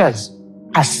scriptures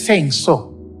are saying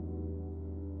so.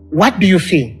 What do you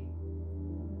feel?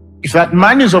 If that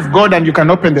man is of God and you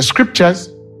can open the scriptures,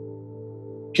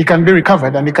 he can be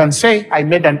recovered and he can say, I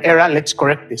made an error, let's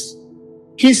correct this.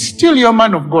 He's still your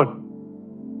man of God.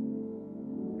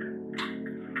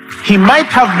 He might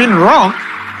have been wrong,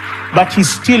 but he's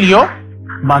still your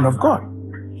man of God.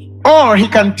 Or he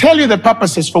can tell you the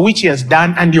purposes for which he has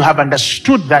done and you have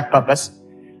understood that purpose.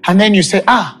 And then you say,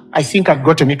 I think I've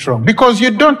gotten it wrong. Because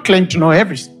you don't claim to know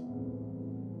everything.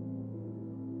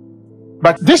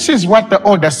 But this is what the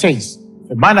order says.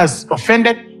 The man has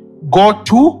offended, go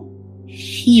to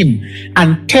him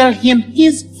and tell him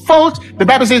his fault. The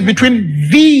Bible says between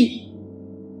thee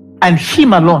and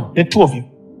him alone, the two of you.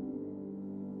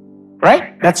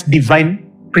 Right? That's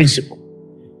divine principle.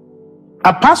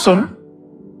 A person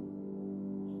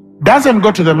doesn't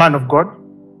go to the man of God,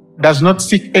 does not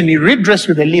seek any redress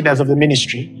with the leaders of the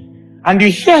ministry, and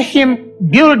you hear him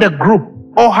build a group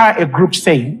or her a group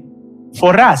saying,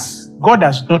 for us, God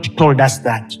has not told us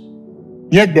that,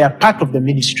 yet they are part of the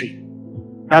ministry.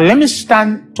 Now let me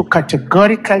stand to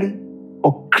categorically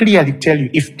or clearly tell you,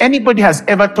 if anybody has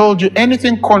ever told you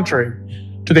anything contrary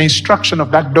to the instruction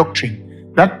of that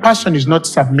doctrine, that person is not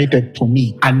submitted to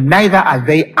me, and neither are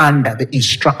they under the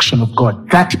instruction of God.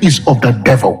 That is of the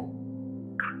devil.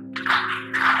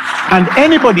 And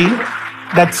anybody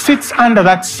that sits under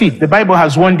that seat, the Bible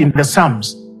has warned in the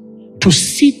Psalms, to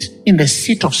sit in the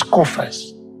seat of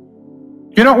scoffers.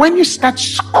 You know, when you start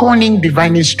scorning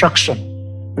divine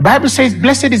instruction, the Bible says,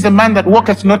 blessed is the man that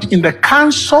walketh not in the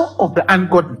counsel of the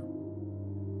ungodly,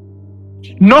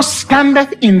 nor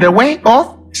standeth in the way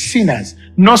of sinners,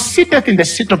 nor sitteth in the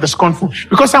seat of the scornful.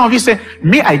 Because some of you say,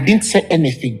 me, I didn't say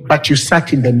anything, but you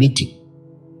sat in the meeting.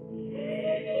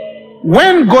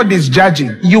 When God is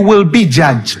judging, you will be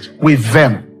judged with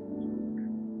them.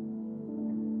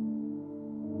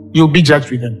 You'll be judged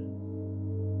with them.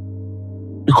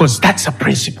 Because that's a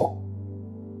principle.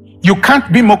 You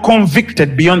can't be more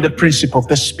convicted beyond the principle of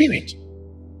the Spirit.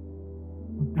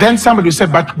 Then somebody will say,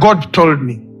 but God told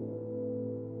me.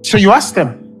 So you ask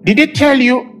them, did he tell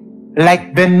you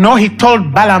like the no he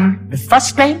told Balaam the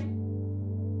first time?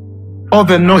 Or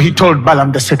the no he told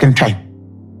Balaam the second time?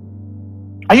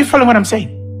 Are you following what I'm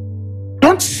saying?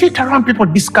 Don't sit around people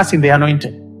discussing the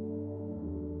anointed,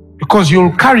 because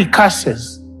you'll carry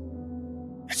curses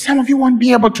that some of you won't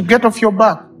be able to get off your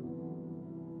back.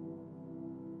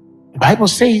 The Bible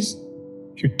says,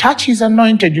 if you touch his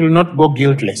anointed, you'll not go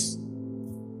guiltless.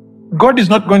 God is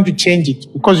not going to change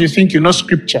it because you think you know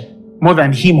scripture more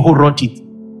than him who wrote it.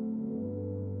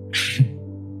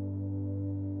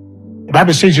 The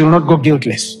Bible says you'll not go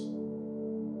guiltless.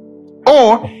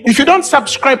 Or, if you don't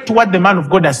subscribe to what the man of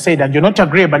God has said and you're not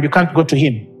agreeable, you can't go to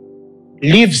him,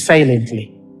 live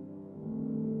silently.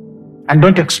 And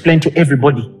don't explain to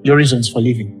everybody your reasons for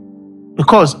living.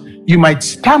 Because you might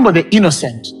stumble the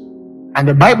innocent. And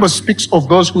the Bible speaks of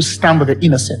those who stumble the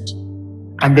innocent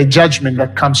and the judgment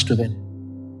that comes to them.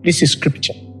 This is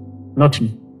scripture, not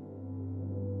me.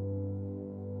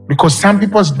 Because some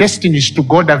people's destinies to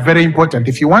God are very important.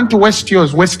 If you want to waste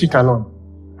yours, waste it alone.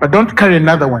 But don't carry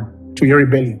another one to your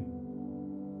rebellion.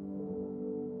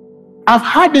 I've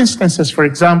had instances, for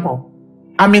example,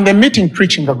 I'm in the meeting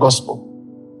preaching the gospel.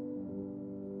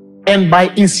 And by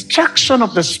instruction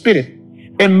of the Spirit,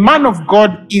 a man of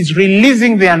God is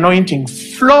releasing the anointing,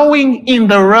 flowing in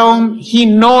the realm he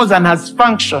knows and has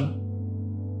functioned.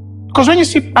 Because when you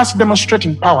see us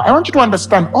demonstrating power, I want you to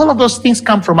understand all of those things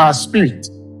come from our spirit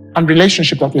and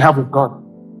relationship that we have with God.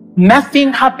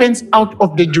 Nothing happens out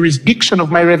of the jurisdiction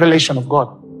of my revelation of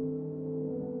God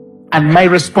and my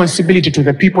responsibility to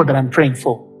the people that I'm praying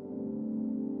for.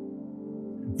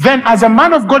 Then as a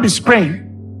man of God is praying,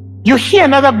 you hear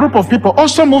another group of people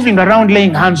also moving around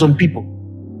laying hands on people.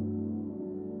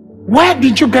 Where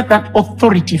did you get that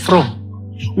authority from?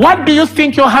 What do you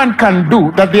think your hand can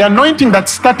do that the anointing that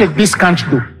started this can't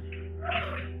do?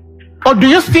 Or do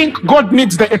you think God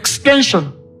needs the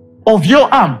extension of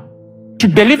your arm to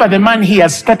deliver the man he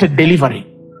has started delivering?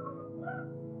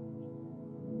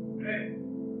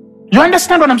 You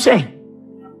understand what I'm saying?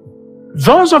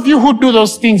 Those of you who do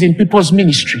those things in people's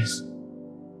ministries,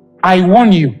 I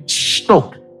warn you,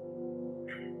 stop.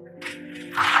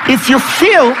 If you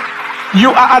feel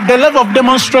you are at the level of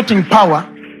demonstrating power,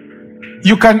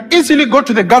 you can easily go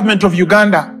to the government of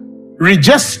Uganda,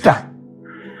 register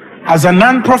as a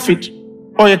non-profit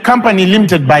or a company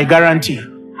limited by guarantee,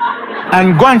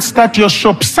 and go and start your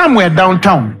shop somewhere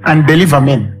downtown and deliver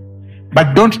men.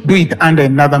 But don't do it under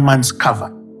another man's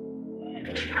cover.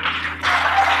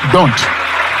 Don't.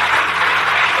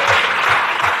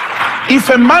 If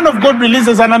a man of God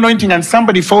releases an anointing and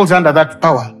somebody falls under that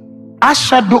power,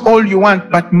 usher, do all you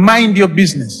want, but mind your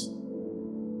business.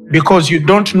 Because you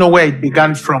don't know where it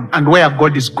began from and where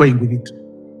God is going with it.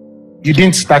 You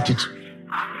didn't start it.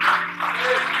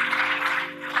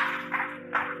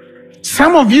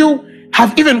 Some of you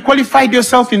have even qualified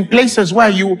yourself in places where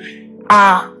you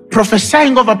are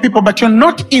prophesying over people, but you're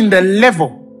not in the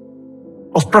level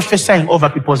of prophesying over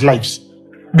people's lives.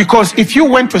 Because if you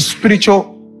went to a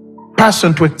spiritual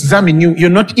person to examine you, you're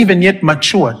not even yet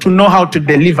mature to know how to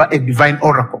deliver a divine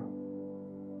oracle.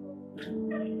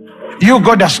 You,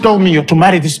 God has told me you're to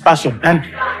marry this person, and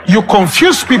you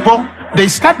confuse people They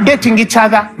start dating each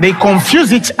other, they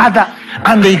confuse each other,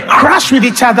 and they crash with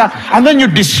each other, and then you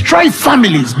destroy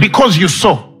families because you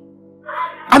saw.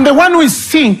 And the one who is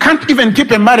seeing can't even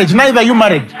keep a marriage, neither you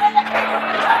married.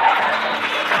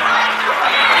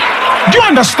 Do you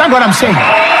understand what I'm saying?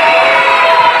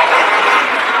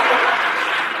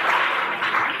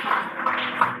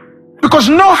 Because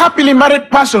no happily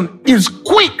married person is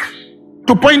quick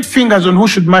to point fingers on who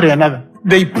should marry another.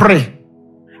 They pray.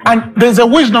 And there's a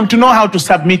wisdom to know how to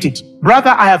submit it.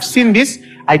 Brother, I have seen this.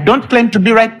 I don't claim to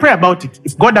be right. Pray about it.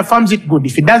 If God affirms it, good.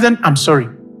 If He doesn't, I'm sorry.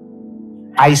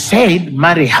 I said,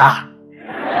 marry her.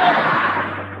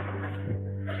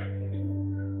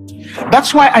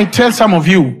 That's why I tell some of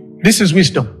you, this is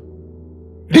wisdom.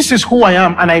 This is who I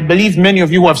am, and I believe many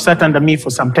of you who have sat under me for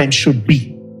some time should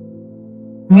be.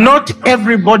 Not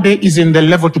everybody is in the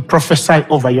level to prophesy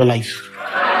over your life.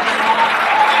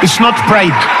 It's not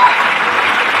pride.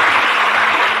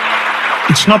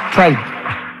 It's not pride.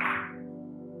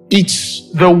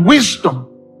 It's the wisdom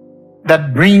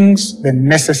that brings the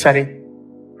necessary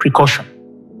precaution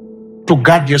to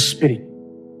guard your spirit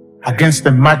against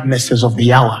the madnesses of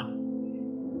the hour.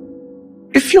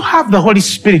 If you have the Holy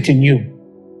Spirit in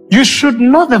you, you should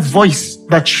know the voice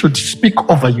that should speak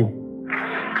over you.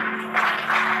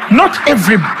 Not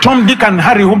every Tom, Dick, and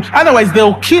Harry, otherwise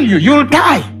they'll kill you. You'll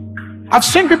die. I've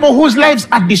seen people whose lives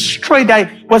are destroyed.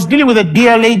 I was dealing with a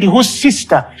dear lady whose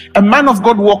sister, a man of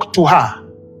God, walked to her.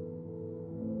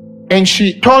 And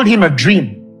she told him a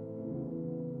dream.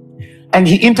 And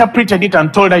he interpreted it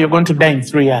and told her, you're going to die in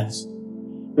 3 years.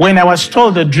 When I was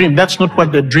told the dream, that's not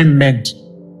what the dream meant.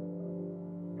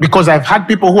 Because I've had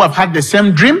people who have had the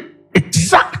same dream,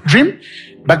 exact dream,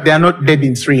 but they are not dead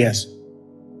in 3 years.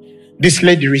 This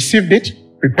lady received it,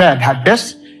 prepared her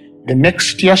death. The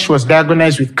next year, she was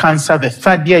diagnosed with cancer. The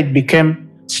 3rd year, it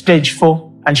became stage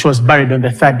 4, and she was buried on the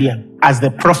 3rd year, as the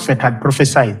prophet had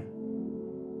prophesied.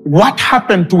 What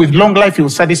happened to with long life, it will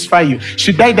satisfy you.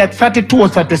 She died at 32 or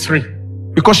 33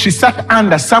 because she sat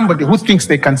under somebody who thinks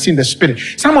they can see in the spirit.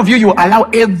 Some of you, you allow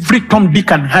every Tom, Dick,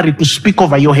 and Harry to speak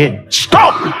over your head.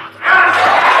 Stop!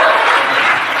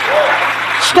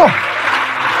 Stop!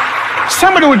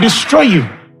 Somebody will destroy you.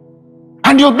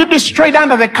 And you'll be destroyed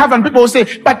under the cover. And people will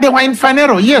say, but they were in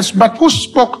Phaneroo. Yes, but who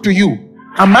spoke to you?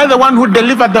 Am I the one who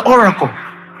delivered the oracle?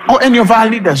 Or any of our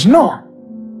leaders? No.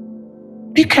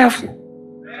 Be careful.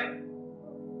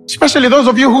 Especially those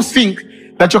of you who think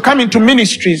that you're coming to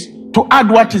ministries to add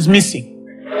what is missing.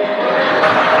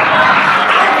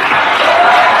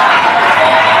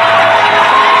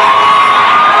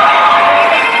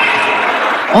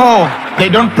 Oh, they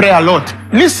don't pray a lot.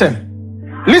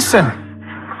 Listen, listen.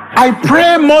 I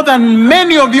pray more than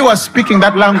many of you are speaking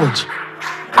that language.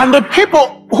 And the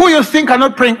people who you think are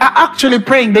not praying are actually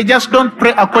praying. They just don't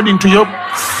pray according to your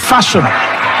fashion.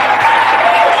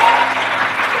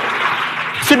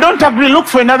 If you don't agree, look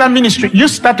for another ministry. You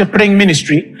start a praying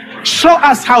ministry. Show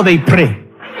us how they pray.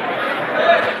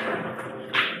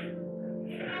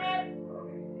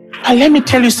 And let me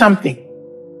tell you something.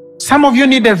 Some of you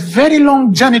need a very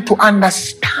long journey to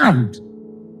understand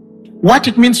what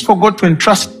it means for God to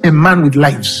entrust a man with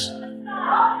lives.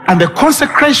 And the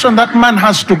consecration that man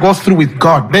has to go through with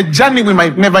God. The journey we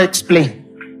might never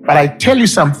explain. But I tell you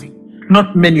something.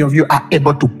 Not many of you are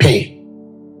able to pay.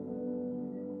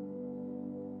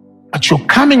 But you're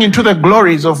coming into the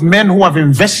glories of men who have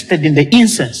invested in the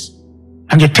incense.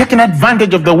 And you're taking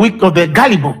advantage of the weak, of the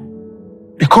gullible.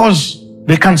 Because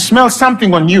they can smell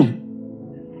something on you.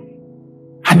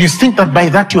 And you think that by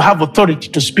that you have authority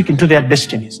to speak into their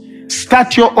destinies.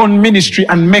 Start your own ministry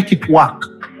and make it work.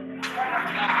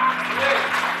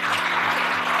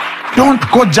 Don't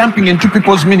go jumping into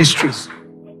people's ministries,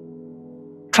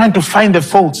 trying to find the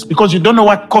faults, because you don't know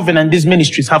what covenant these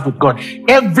ministries have with God.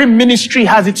 Every ministry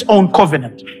has its own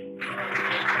covenant.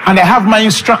 And I have my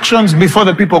instructions before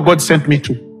the people God sent me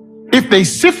to. If they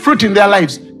see fruit in their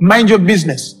lives, mind your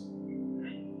business.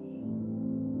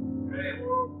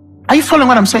 Are you following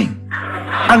what I'm saying?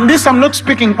 And this, I'm not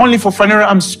speaking only for Phaneroo.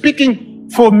 I'm speaking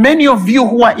for many of you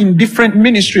who are in different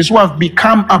ministries who have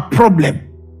become a problem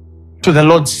to the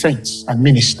Lord's saints and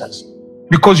ministers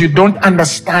because you don't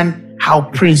understand how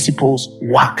principles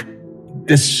work.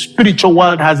 The spiritual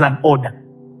world has an order.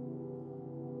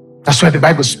 That's why the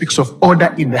Bible speaks of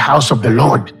order in the house of the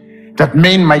Lord, that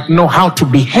men might know how to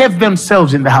behave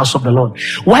themselves in the house of the Lord.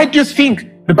 Why do you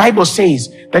think the Bible says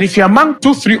that if you're among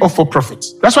 2, 3, or 4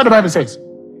 prophets, that's what the Bible says.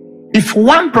 If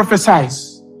one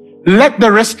prophesies, let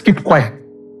the rest keep quiet.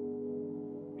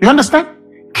 You understand?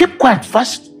 Keep quiet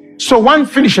first. So one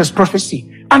finishes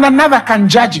prophecy and another can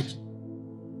judge it.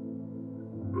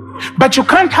 But you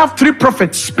can't have three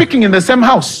prophets speaking in the same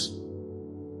house.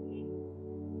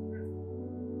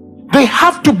 They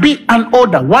have to be an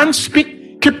order. One speaks,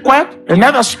 keep quiet.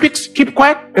 Another speaks, keep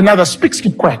quiet. Another speaks,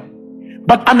 keep quiet.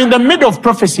 But I'm in the middle of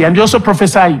prophecy and you're also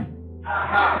prophesying.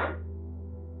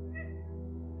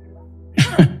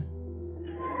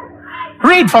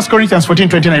 Read 1 Corinthians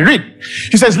 14:29. Read.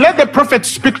 He says, let the prophet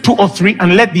speak 2 or 3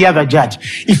 and let the other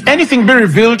judge. If anything be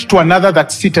revealed to another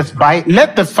that sitteth by,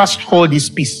 let the first hold his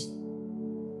peace.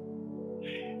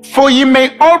 For ye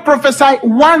may all prophesy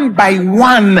one by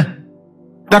one,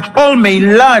 that all may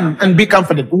learn and be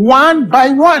comforted. One by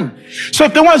one. So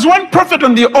if there was one prophet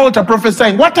on the altar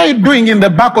prophesying, what are you doing in the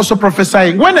back also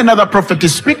prophesying when another prophet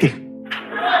is speaking?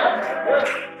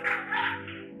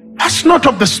 That's not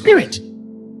of the Spirit.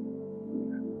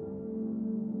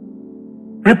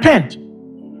 Repent.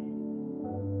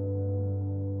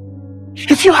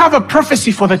 If you have a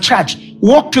prophecy for the church,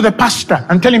 walk to the pastor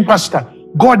and tell him, Pastor,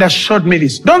 God has showed me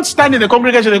this. Don't stand in the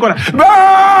congregation and go,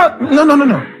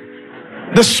 no.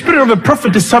 The spirit of the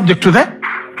prophet is subject to the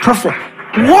prophet.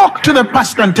 Walk to the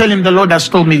pastor and tell him the Lord has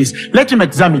told me this. Let him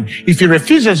examine. If he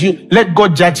refuses you, let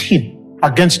God judge him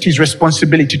against his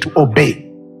responsibility to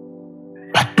obey.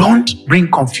 But don't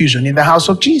bring confusion in the house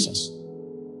of Jesus.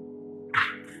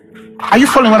 Are you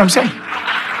following what I'm saying?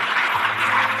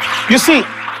 You see,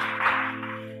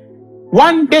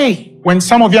 one day when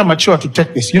some of you are mature to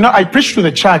take this, I preach to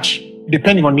the church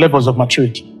depending on levels of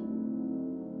maturity.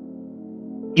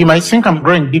 You might think I'm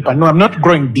growing deeper. No, I'm not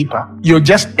growing deeper. You're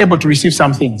just able to receive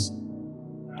some things.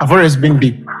 I've always been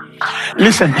deep.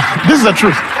 Listen, this is the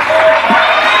truth.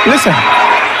 Listen,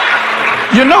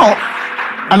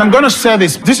 and I'm going to say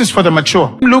this. This is for the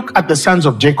mature. Look at the sons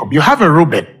of Jacob. You have a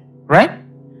Reuben, right?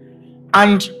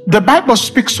 And the Bible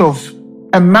speaks of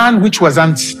a man which was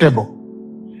unstable.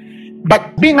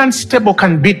 But being unstable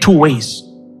can be two ways.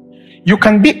 You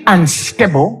can be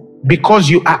unstable because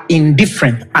you are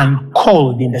indifferent and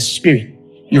cold in the spirit.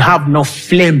 You have no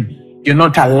flame. You're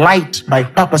not alight by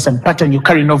purpose and pattern. You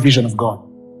carry no vision of God.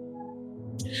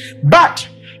 But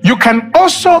you can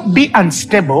also be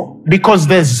unstable because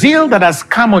the zeal that has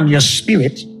come on your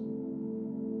spirit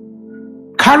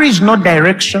carries no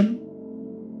direction,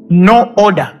 no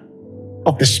order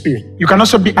of the spirit. You can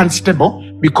also be unstable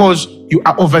because you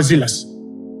are overzealous.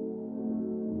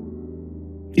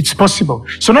 It's possible.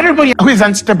 So not everybody who is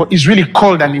unstable is really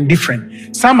cold and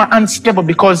indifferent. Some are unstable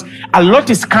because a lot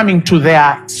is coming to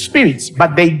their spirits,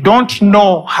 but they don't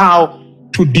know how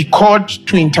to decode,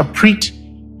 to interpret,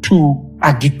 to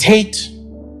agitate,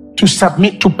 to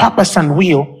submit to purpose and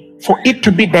will for it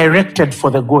to be directed for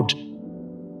the good.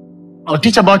 I'll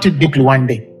teach about it deeply one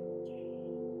day.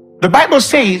 The Bible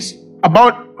says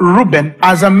about Reuben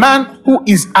as a man who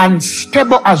is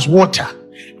unstable as water.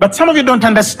 But some of you don't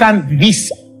understand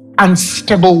this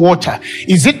unstable water.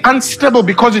 Is it unstable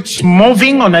because it's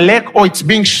moving on a lake or it's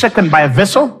being shaken by a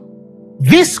vessel?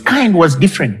 This kind was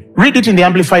different. Read it in the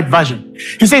Amplified version.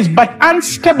 He says, but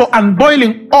unstable and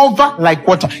boiling over like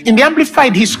water. In the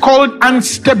Amplified, he's called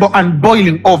unstable and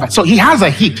boiling over. So he has a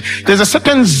heat. There's a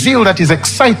certain zeal that is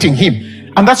exciting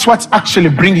him. And that's what's actually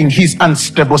bringing his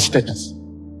unstable status.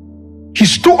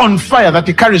 He's too on fire that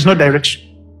he carries no direction.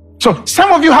 So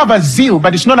some of you have a zeal,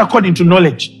 but it's not according to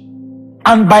knowledge.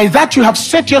 And by that you have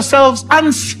set yourselves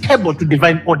unstable to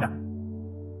divine order.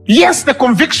 Yes, the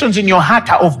convictions in your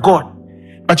heart are of God,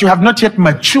 but you have not yet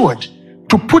matured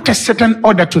to put a certain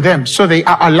order to them so they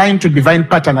are aligned to divine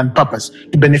pattern and purpose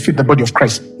to benefit the body of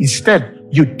Christ. Instead,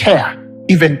 you tear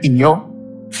even in your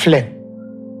flame.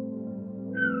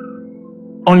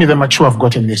 Only the mature have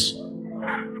gotten this.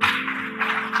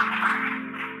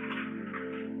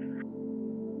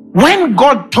 When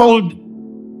God told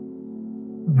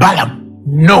Balaam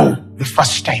no the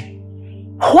first time,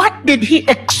 what did he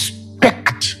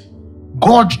expect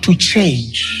God to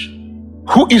change?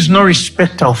 Who is no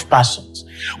respecter of persons?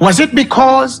 Was it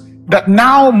because that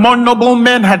now more noble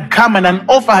men had come and an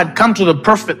offer had come to the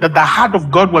prophet that the heart of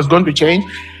God was going to change?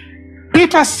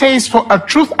 Peter says, for a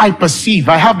truth I perceive,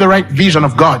 I have the right vision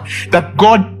of God, that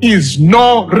God is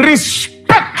no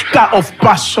respecter of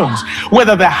persons,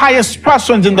 whether the highest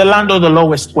persons in the land or the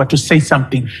lowest were to say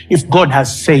something. If God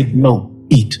has said no,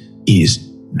 it is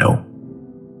no.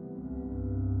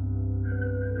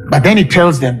 But then he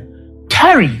tells them,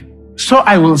 tarry, so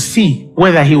I will see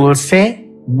whether he will say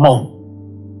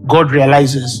no. God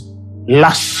realizes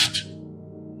lust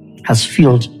has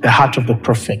filled the heart of the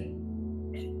prophet.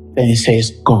 Then he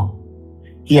says, go.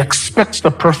 He expects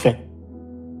the prophet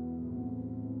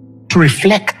to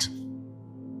reflect.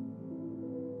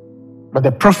 But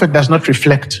the prophet does not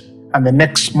reflect. And the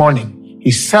next morning,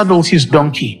 he saddles his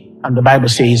donkey. And the Bible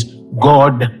says,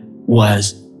 God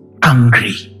was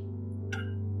angry.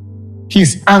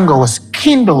 His anger was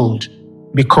kindled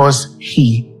because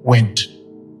he went.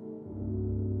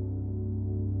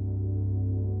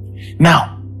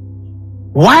 Now,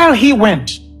 while he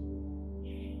went,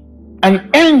 an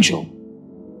angel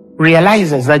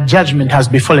realizes that judgment has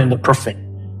befallen the prophet.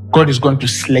 God is going to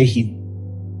slay him.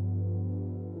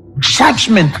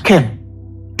 Judgment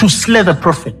came to slay the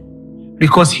prophet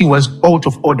because he was out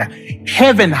of order.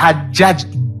 Heaven had judged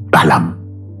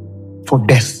Balaam for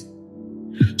death.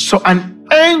 So an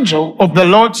angel of the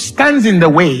Lord stands in the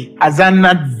way as an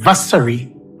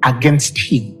adversary against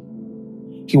him.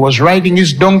 He was riding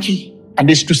his donkey and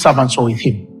his two servants were with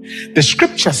him. The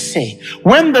scriptures say,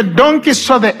 when the donkey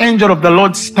saw the angel of the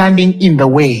Lord standing in the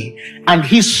way and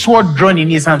his sword drawn in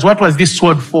his hands, what was this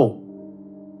sword for?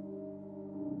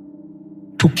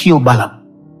 To kill Balaam.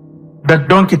 The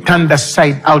donkey turned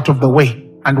aside out of the way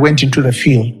and went into the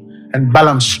field, and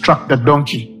Balaam struck the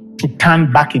donkey to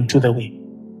turn back into the way.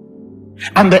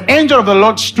 And the angel of the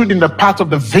Lord stood in the path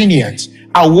of the vineyards,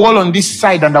 a wall on this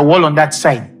side and a wall on that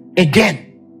side, again.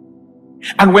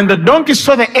 And when the donkey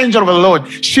saw the angel of the Lord,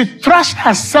 she thrust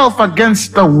herself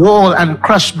against the wall and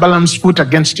crushed Balaam's foot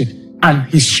against it, and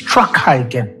he struck her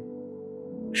again.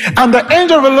 And the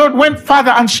angel of the Lord went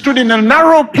further and stood in a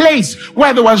narrow place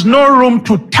where there was no room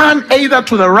to turn either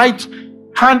to the right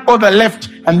hand or the left.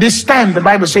 And this time the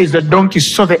Bible says the donkey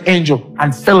saw the angel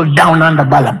and fell down under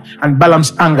Balaam, and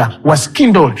Balaam's anger was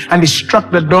kindled and he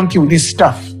struck the donkey with his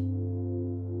staff.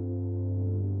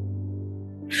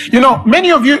 You know,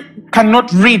 many of you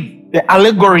cannot read the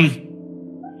allegory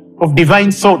of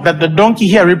divine thought that the donkey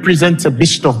here represents a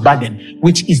beast of burden,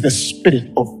 which is the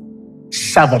spirit of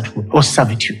servanthood or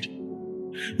servitude.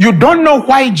 You don't know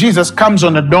why Jesus comes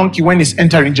on a donkey when he's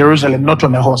entering Jerusalem, not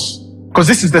on a horse. Because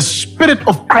this is the spirit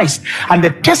of Christ and the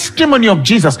testimony of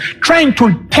Jesus trying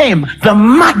to tame the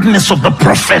madness of the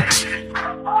prophet.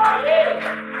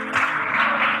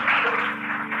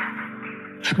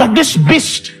 But this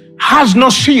beast has no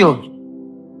shield.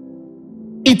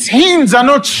 Its hinds are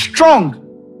not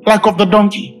strong like of the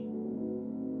donkey.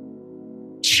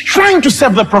 It's trying to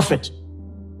serve the prophet.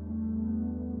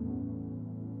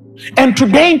 And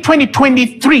today in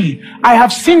 2023, I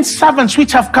have seen servants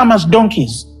which have come as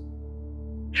donkeys.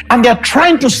 And they are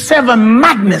trying to serve a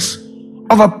madness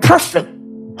of a prophet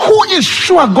who is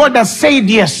sure God has said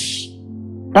yes,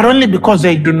 but only because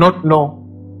they do not know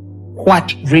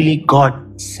what really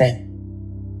God said.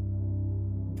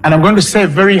 And I'm going to say a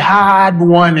very hard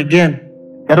one again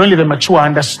that only the mature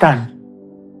understand.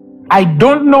 I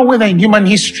don't know whether in human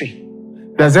history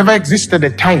there's ever existed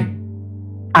a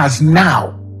time as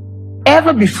now,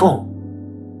 ever before,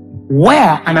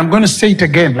 where, and I'm going to say it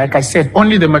again, like I said,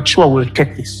 only the mature will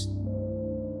take this.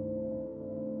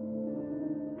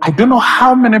 I don't know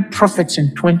how many prophets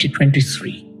in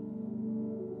 2023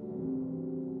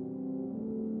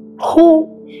 who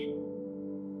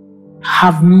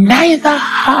have neither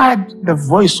heard the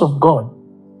voice of God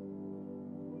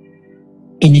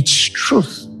in its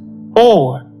truth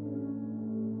or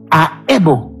are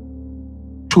able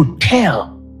to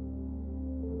tell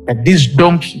that these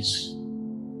donkeys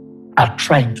are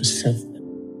trying to serve them.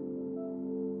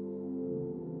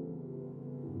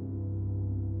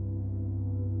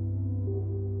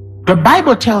 The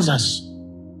Bible tells us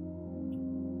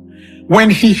when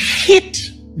he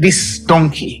hit this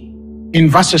donkey in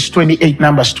verses 28,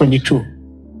 Numbers 22,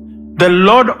 the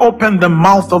Lord opened the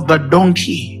mouth of the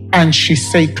donkey and she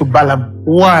said to Balaam,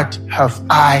 what have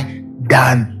I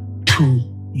done to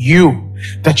you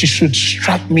that you should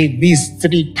strike me these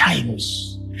 3 times?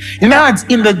 In other words,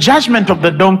 in the judgment of the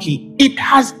donkey, it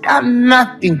has done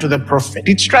nothing to the prophet.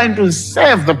 It's trying to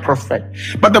save the prophet.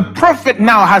 But the prophet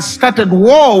now has started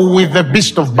war with the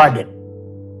beast of burden.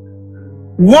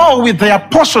 War with the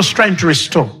apostles trying to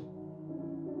restore.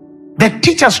 The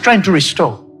teachers trying to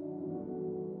restore.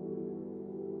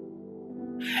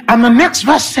 And the next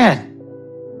verse said,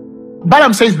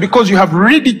 Balaam says, because you have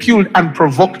ridiculed and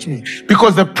provoked me.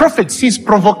 Because the prophet sees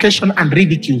provocation and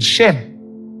ridicule, shame.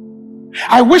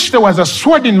 I wish there was a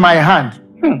sword in my hand.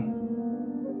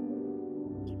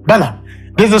 Balaam,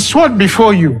 there's a sword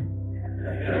before you.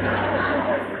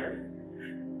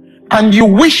 And you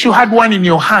wish you had one in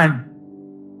your hand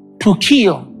to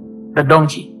kill the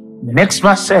donkey. The next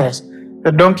verse says,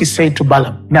 the donkey said to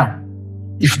Balaam. Now,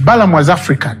 if Balaam was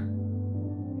African,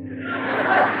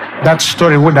 that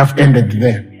story would have ended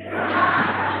there.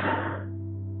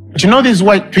 But you know these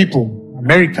white people,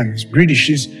 Americans, British,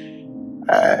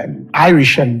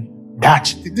 Irish and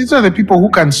Dutch, these are the people who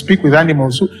can speak with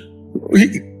animals.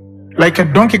 Like a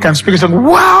donkey can speak and say,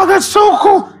 wow, that's so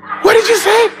cool. What did you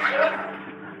say?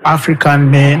 African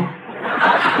men.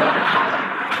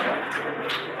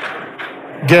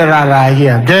 Get out of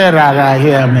here. Get out of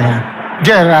here, man.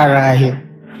 Get out of here.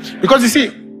 Because you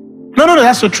see, no,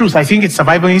 that's the truth. I think it's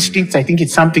survival instincts. I think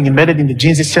it's something embedded in the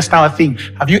genes. It's just our thing.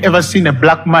 Have you ever seen a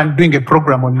black man doing a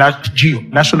program on Nat Geo,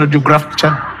 National Geographic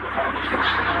Channel?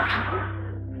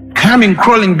 Coming,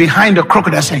 crawling behind a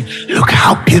crocodile saying, look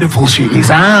how beautiful she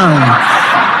is.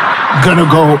 I'm gonna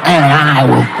go and I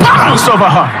will bounce over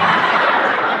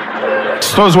her.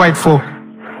 It's those white folk.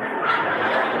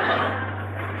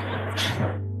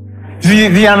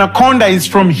 The anaconda is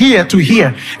from here to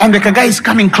here, and the guy is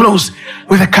coming close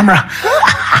with a camera.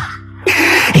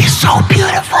 It's so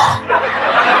beautiful.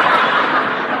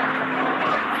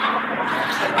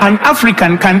 An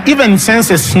African can even sense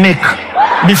a snake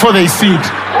before they see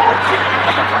it.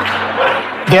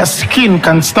 Their skin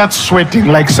can start sweating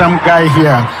like some guy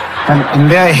here, and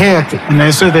their hair, and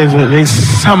they say there's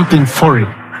something foreign.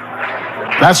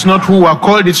 That's not who we're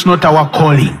called, it's not our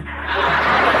calling.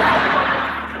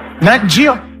 Nat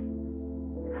Geo.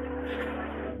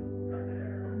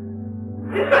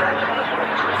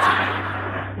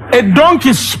 A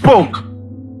donkey spoke.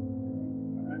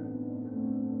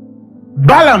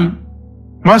 Balaam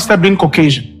must have been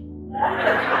Caucasian.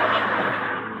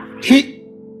 He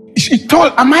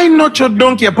told, am I not your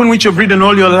donkey upon which you've ridden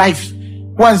all your life?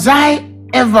 Was I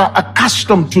ever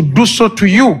accustomed to do so to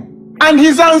you? And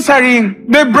he's answering,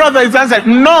 the brother is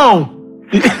answering, no.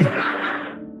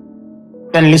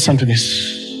 Then listen to this.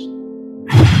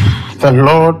 The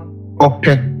Lord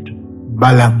opened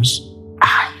Balaam's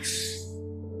eyes.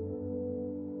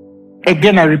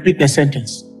 Again, I repeat the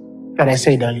sentence that I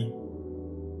said earlier.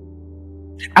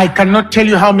 I cannot tell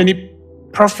you how many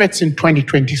prophets in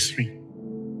 2023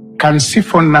 can see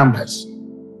phone numbers,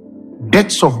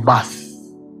 dates of birth,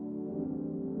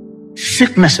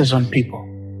 sicknesses on people,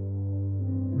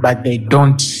 but they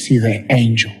don't see the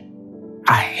angel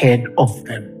ahead of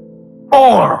them,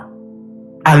 or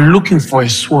are looking for a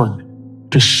sword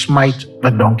to smite the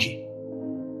donkey.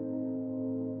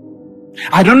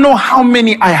 I don't know how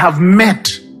many I have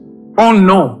met or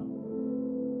know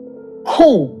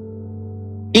who,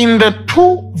 in the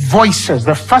two voices,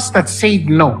 the first that said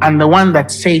no and the one that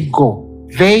said go,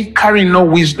 they carry no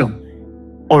wisdom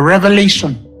or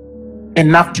revelation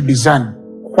enough to discern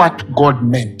what God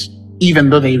meant, even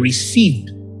though they received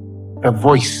the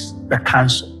voice, the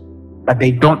counsel, but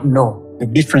they don't know the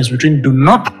difference between do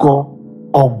not go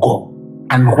or go,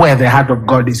 and where the heart of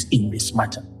God is in this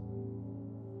matter.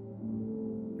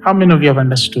 How many of you have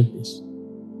understood this?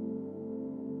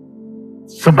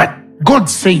 So, but God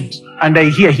said, and I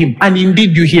hear him, and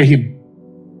indeed you hear him.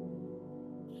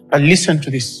 But listen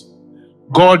to this.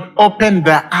 God opened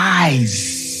the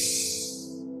eyes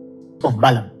of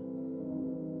Balaam.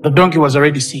 The donkey was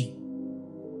already seeing.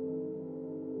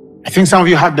 I think some of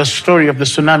you heard the story of the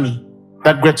tsunami,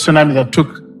 that great tsunami that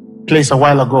took place a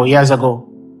while ago, years ago.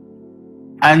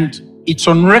 And it's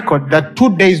on record that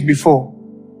 2 days before,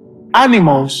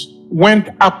 animals went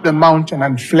up the mountain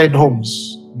and fled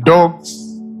homes.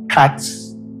 Dogs,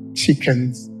 cats,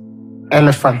 chickens,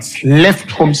 elephants left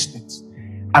homesteads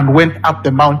and went up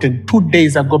the mountain 2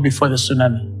 days ago before the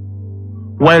tsunami,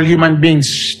 while human beings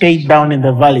stayed down in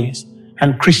the valleys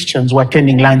and Christians were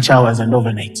attending lunch hours and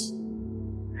overnights.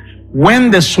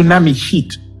 When the tsunami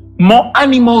hit, more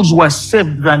animals were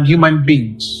saved than human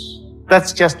beings.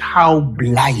 That's just how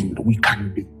blind we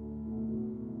can be.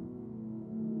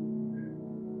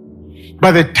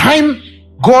 By the time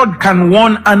God can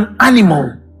warn an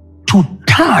animal to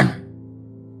turn,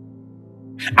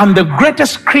 and the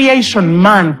greatest creation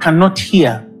man cannot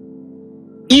hear,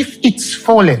 if it's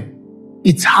fallen,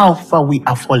 it's how far we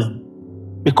are fallen.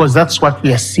 Because that's what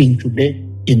we are seeing today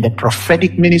in the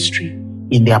prophetic ministry,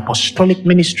 in the apostolic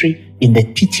ministry, in the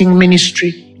teaching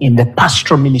ministry, in the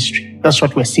pastoral ministry. That's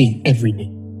what we're seeing every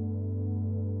day.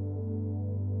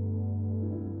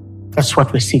 That's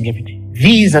what we're seeing every day.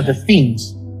 These are the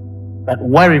things that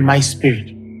worry my spirit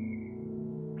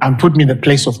and put me in the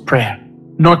place of prayer,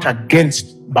 not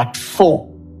against, but for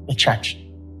the church.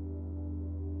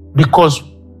 Because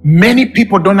many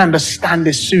people don't understand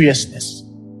the seriousness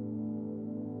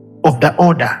of the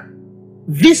order.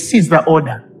 This is the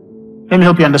order. Let me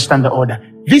help you understand the order.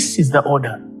 This is the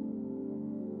order.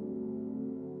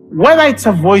 Whether it's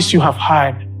a voice you have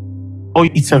heard or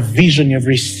it's a vision you've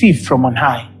received from on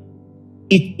high,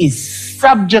 it is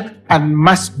subject and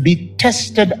must be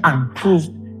tested and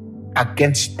proved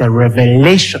against the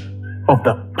revelation of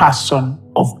the person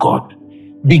of God.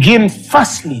 Begin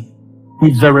firstly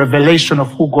with the revelation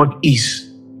of who God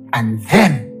is, and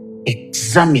then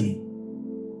examine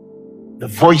the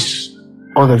voice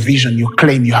or the vision you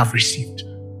claim you have received.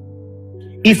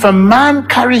 If a man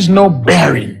carries no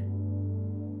bearing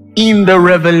in the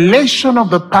revelation of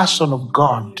the person of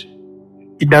God,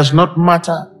 it does not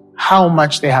matter how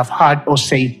much they have heard or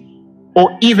said,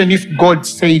 or even if God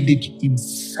said it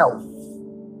himself,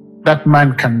 that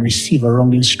man can receive a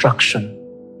wrong instruction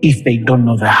if they don't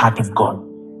know the heart of God.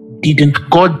 Didn't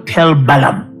God tell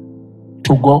Balaam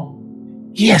to go?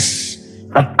 Yes.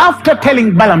 But after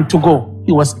telling Balaam to go,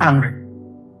 he was angry.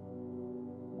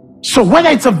 So whether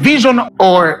it's a vision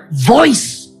or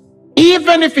voice,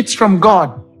 even if it's from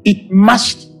God, it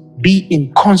must be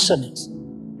in consonance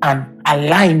and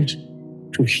aligned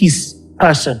to his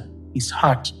person, his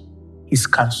heart, his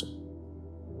counsel.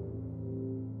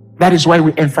 That is why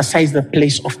we emphasize the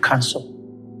place of counsel.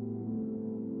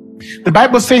 The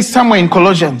Bible says somewhere in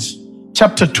Colossians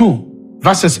chapter 2,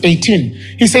 verses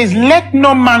 18, he says, let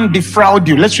no man defraud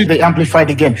you. Let's read the Amplified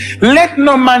again. Let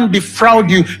no man defraud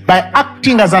you by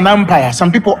acting as an umpire.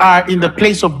 Some people are in the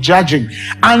place of judging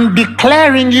and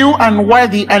declaring you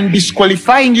unworthy and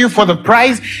disqualifying you for the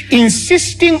prize,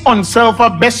 insisting on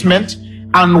self-abasement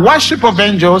and worship of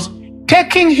angels,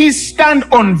 taking his stand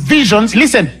on visions.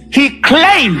 Listen, he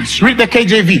claims, read the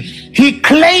KJV, he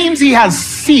claims he has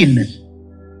seen.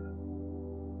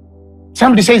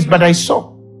 Somebody says, but I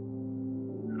saw.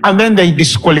 And then they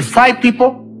disqualify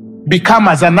people, become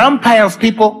as an umpire of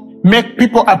people, make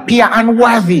people appear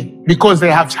unworthy because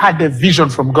they have had a vision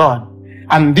from God.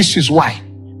 And this is why.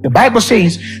 The Bible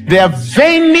says they are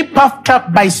vainly puffed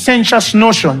up by sensuous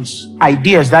notions,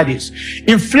 ideas that is,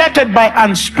 inflated by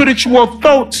unspiritual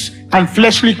thoughts and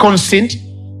fleshly conceit.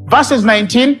 Verses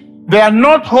 19, they are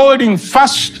not holding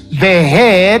fast the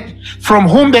head, from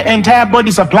whom the entire body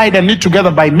supplied and knit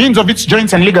together by means of its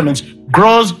joints and ligaments,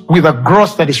 grows with a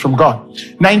growth that is from God.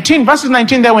 19, verses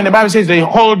 19 there, when the Bible says they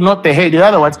hold not the head, in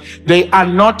other words, they are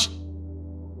not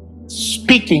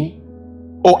speaking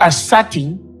or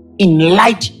asserting in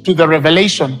light to the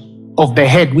revelation of the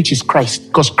head, which is Christ,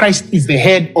 because Christ is the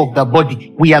head of the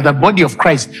body. We are the body of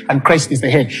Christ and Christ is the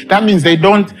head. That means they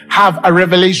don't have a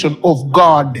revelation of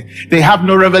God. They have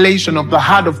no revelation of the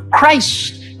heart of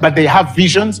Christ, but they have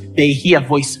visions, they hear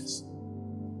voices.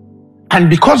 And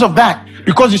because of that,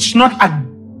 because it's not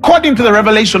according to the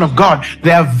revelation of God,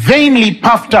 they are vainly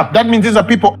puffed up. That means these are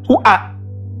people who are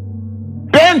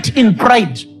bent in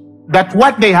pride that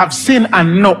what they have seen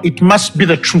and know, it must be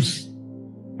the truth.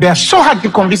 They are so hard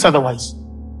to convince otherwise,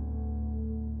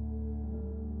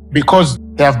 because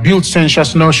they have built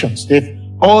sensuous notions. They've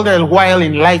all the while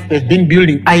in life, they've been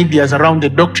building ideas around the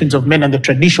doctrines of men and the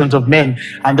traditions of men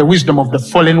and the wisdom of the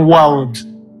fallen world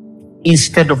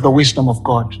instead of the wisdom of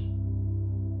God.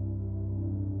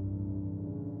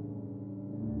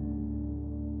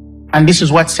 And this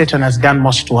is what Satan has done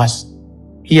most to us.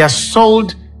 He has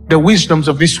sold the wisdoms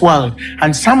of this world.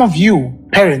 And some of you,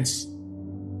 parents,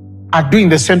 are doing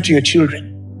the same to your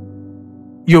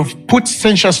children. You've put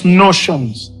sensuous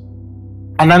notions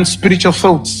and unspiritual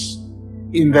thoughts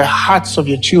in the hearts of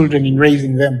your children in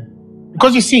raising them.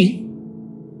 Because you see,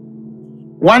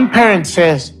 one parent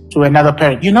says to another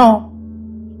parent, you know,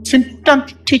 it's important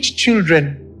to teach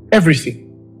children everything.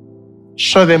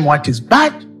 Show them what is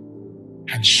bad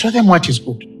and show them what is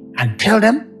good. And tell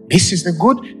them, this is the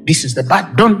good, this is the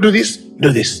bad. Don't do this,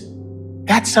 do this.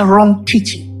 That's a wrong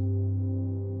teaching.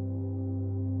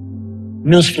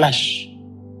 Newsflash.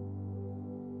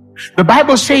 The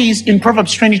Bible says in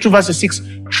Proverbs 22 verse 6,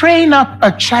 train up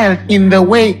a child in the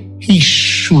way he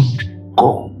should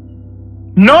go.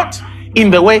 Not in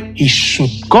the way he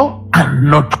should go and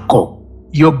not go.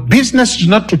 Your business is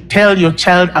not to tell your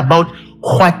child about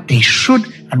what they should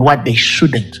and what they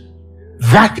shouldn't.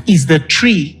 That is the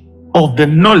tree of the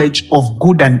knowledge of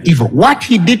good and evil. What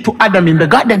he did to Adam in the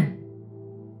garden.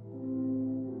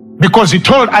 Because he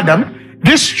told Adam,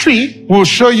 this tree will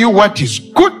show you what is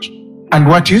good and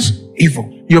what is evil.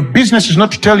 Your business is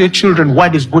not to tell your children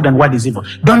what is good and what is evil.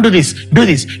 Don't do this, do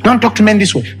this. Don't talk to men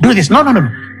this way. Do this. No.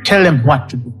 Tell them what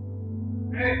to do.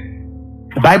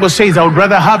 The Bible says, I would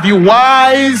rather have you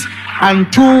wise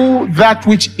unto that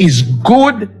which is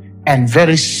good and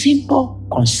very simple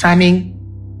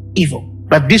concerning evil.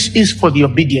 But this is for the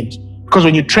obedient. Because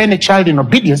when you train a child in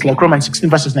obedience, like Romans 16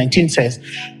 verses 19 says,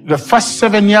 the first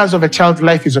 7 years of a child's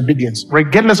life is obedience.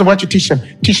 Regardless of what you teach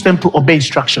them to obey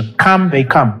instruction. Come, they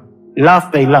come.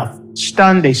 Laugh, they laugh.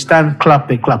 Stand, they stand. Clap,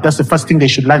 they clap. That's the first thing they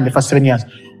should learn in the first 7 years.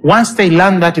 Once they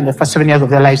learn that in the first 7 years of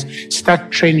their lives,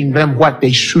 start training them what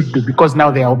they should do, because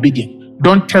now they are obedient.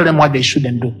 Don't tell them what they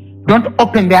shouldn't do. Don't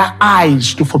open their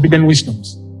eyes to forbidden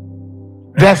wisdoms.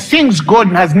 There are things God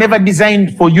has never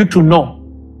designed for you to know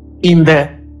in the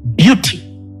beauty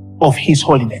of His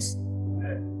holiness.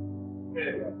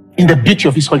 in the beauty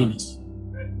of his holiness.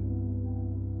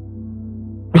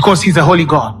 Because he's a holy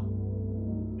God.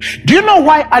 Do you know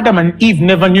why Adam and Eve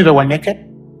never knew they were naked?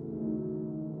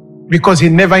 Because he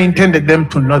never intended them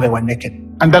to know they were naked.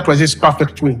 And that was his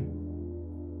perfect will.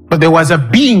 But there was a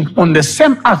being on the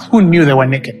same earth who knew they were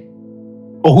naked,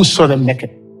 or who saw them naked.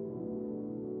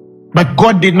 But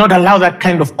God did not allow that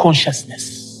kind of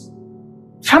consciousness.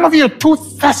 Some of you are too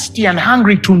thirsty and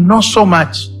hungry to know so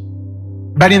much.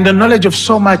 But in the knowledge of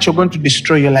so much, you're going to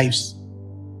destroy your lives.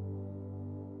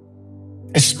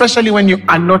 Especially when you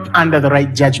are not under the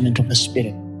right judgment of the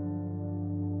Spirit.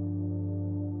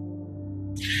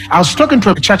 I was talking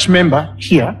to a church member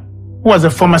here who was a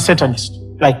former Satanist,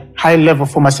 like high-level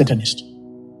former Satanist.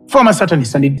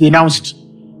 And he denounced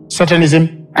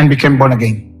Satanism and became born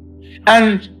again.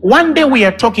 And one day we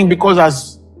are talking because I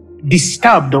was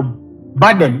disturbed or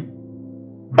burdened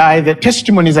by the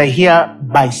testimonies I hear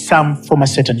by some former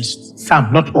Satanists.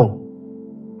 Some, not all.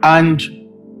 And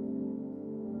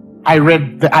I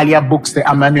read the earlier books, the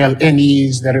Emmanuel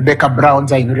Ennis, the Rebecca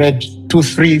Browns. I read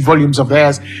 2-3 volumes of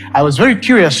theirs. I was very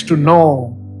curious to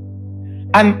know.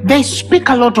 And they speak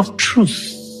a lot of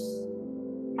truth.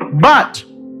 But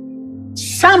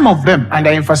some of them, and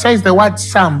I emphasize the word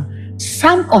some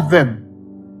of them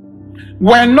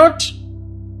were not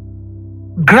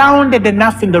grounded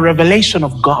enough in the revelation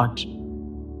of God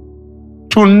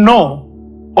to know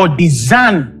or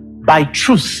discern by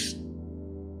truth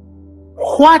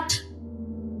what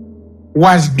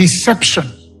was deception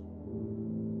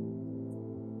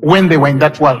when they were in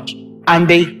that world. And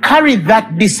they carry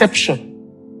that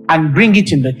deception and bring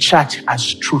it in the church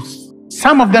as truth.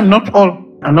 Some of them, not all,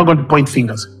 I'm not going to point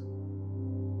fingers.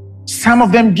 Some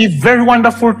of them give very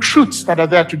wonderful truths that are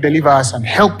there to deliver us and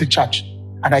help the church.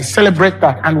 And I celebrate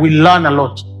that, and we learn a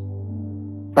lot.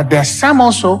 But there are some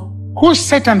also who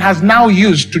Satan has now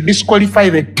used to disqualify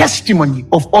the testimony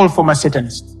of all former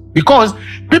Satanists. Because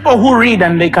people who read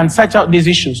and they can search out these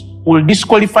issues will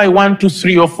disqualify 1, 2,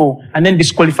 3, or 4, and then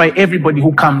disqualify everybody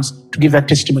who comes to give that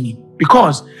testimony.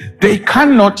 Because they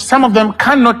cannot, some of them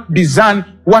cannot discern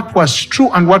what was true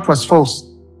and what was false.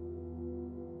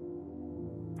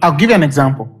 I'll give you an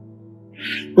example.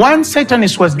 One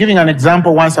Satanist was giving an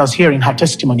example once. I was hearing her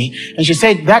testimony, and she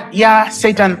said that, yeah,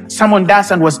 Satan summoned us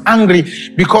and was angry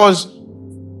because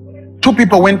 2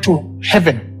 people went to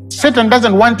heaven. Satan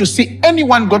doesn't want to see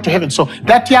anyone go to heaven. So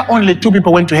that year only 2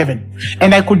 people went to heaven.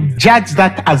 And I could judge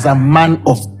that as a man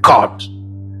of God,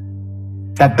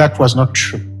 that was not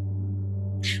true.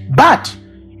 But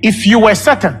if you were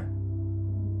Satan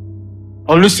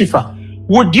or Lucifer,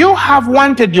 would you have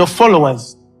wanted your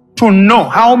followers to know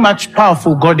how much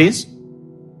powerful God is?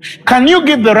 Can you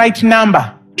give the right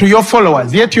number to your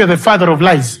followers, yet you're the father of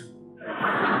lies?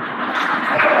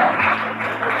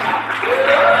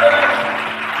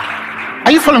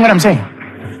 Are you following what I'm saying?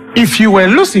 If you were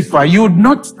Lucifer, you would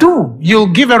not do. You'll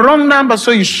give a wrong number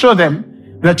so you show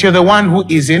them that you're the one who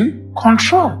is in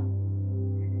control.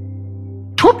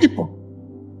 2 people.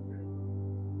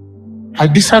 I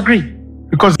disagree,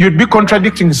 because you'd be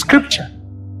contradicting the scripture.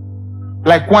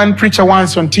 Like one preacher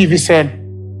once on TV said,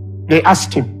 they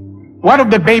asked him, what of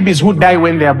the babies who die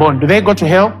when they are born? Do they go to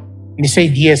hell? And he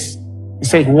said, yes. He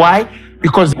said, why?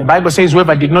 Because the Bible says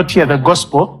whoever did not hear the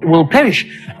gospel will perish.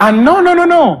 And no.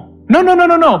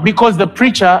 Because the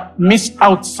preacher missed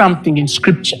out something in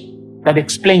scripture that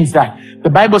explains that. The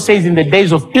Bible says in the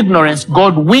days of ignorance,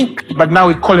 God winked, but now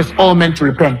he calleth all men to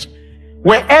repent.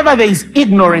 Wherever there is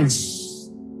ignorance,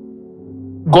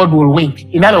 God will wink.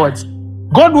 In other words,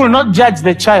 God will not judge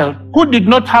the child who did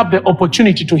not have the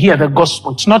opportunity to hear the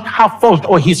gospel. It's not her fault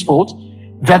or his fault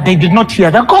that they did not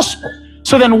hear the gospel.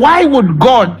 So then why would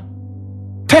God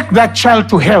take that child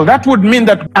to hell? That would mean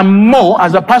that I'm more,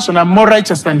 as a person, I'm more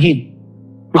righteous than him.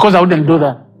 Because I wouldn't do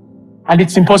that. And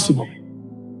it's impossible.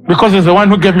 Because he's the one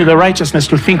who gave me the righteousness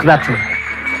to think that way.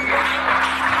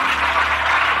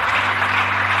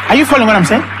 Are you following what I'm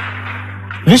saying?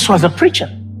 This was a preacher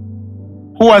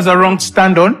who was a wrong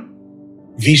stand on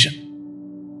vision.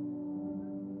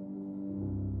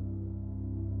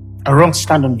 A wrong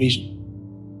stand on vision.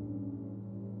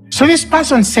 So this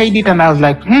person said it, and I was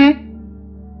like,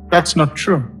 that's not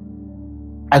true.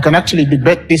 I can actually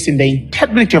debate this in the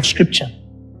integrity of scripture.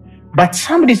 But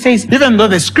somebody says, even though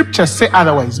the scriptures say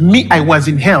otherwise, me, I was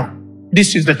in hell.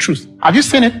 This is the truth. Have you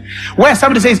seen it? Where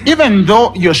somebody says, even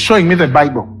though you're showing me the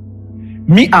Bible,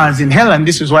 me, I was in hell and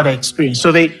this is what I experienced.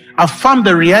 So they affirm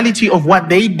the reality of what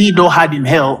they did or had in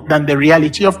hell than the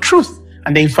reality of truth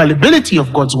and the infallibility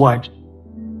of God's word.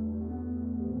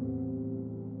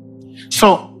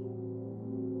 So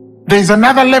there's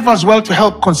another level as well to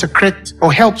help consecrate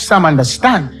or help some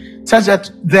understand such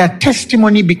that their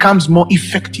testimony becomes more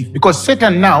effective. Because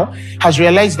Satan now has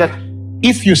realized that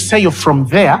if you say you're from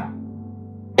there,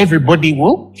 everybody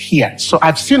will hear. So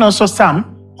I've seen also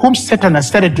some whom Satan has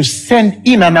started to send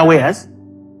in unawares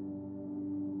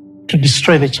to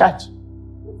destroy the church.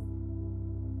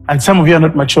 And some of you are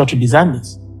not mature to discern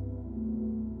this.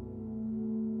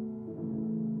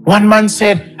 One man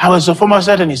said, I was a former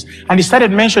Satanist, and he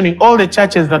started mentioning all the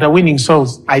churches that are winning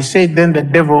souls. I said, then the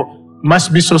devil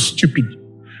must be so stupid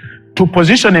to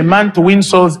position a man to win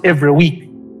souls every week,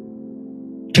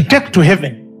 to take to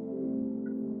heaven,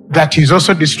 that he's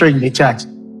also destroying the church.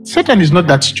 Satan is not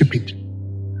that stupid.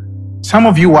 Some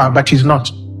of you are, but he's not.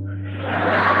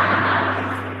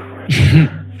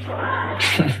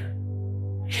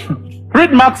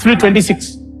 Read Mark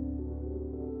 3:26.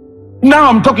 Now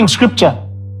I'm talking scripture.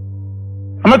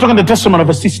 I'm not talking the testimony of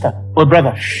a sister or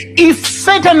brother. If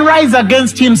Satan rise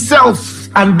against himself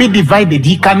and be divided,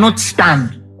 he cannot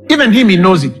stand. Even him, he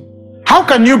knows it. How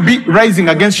can you be rising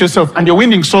against yourself and you're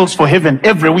winning souls for heaven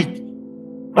every week,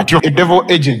 but you're a devil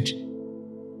agent?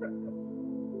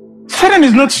 Satan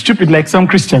is not stupid like some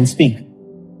Christians think.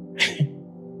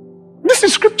 This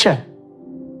is scripture.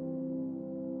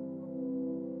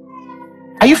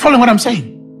 Are you following what I'm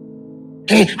saying?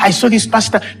 Hey, I saw this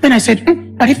pastor. Then I said,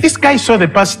 but if this guy saw the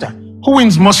pastor who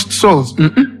wins most souls, me,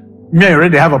 I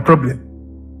already have a problem.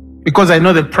 Because I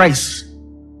know the price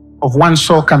of one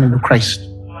soul coming to Christ.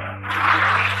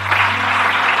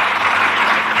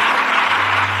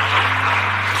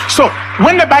 So,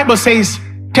 when the Bible says,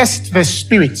 test the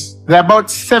spirits, there are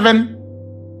about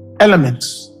 7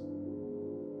 elements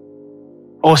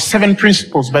or 7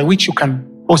 principles by which you can,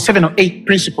 or 7 or 8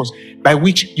 principles by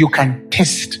which you can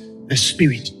test the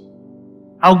spirit.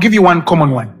 I'll give you one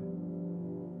common one.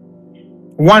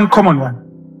 One common one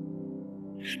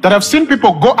that I've seen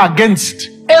people go against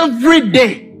every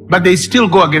day, but they still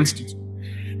go against it.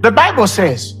 The Bible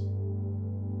says,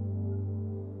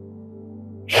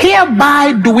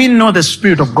 hereby do we know the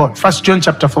Spirit of God. 1 John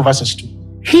chapter 4 verses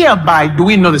 2. Hereby do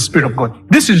we know the Spirit of God.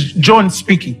 This is John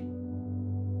speaking.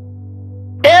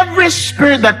 Every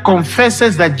spirit that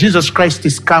confesses that Jesus Christ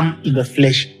is come in the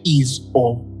flesh is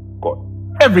of God.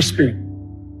 Every spirit.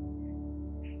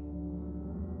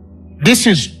 This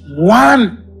is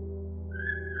one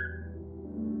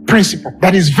principle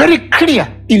that is very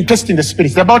clear in testing the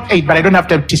spirits. There are about 8, but I don't have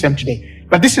to teach them today.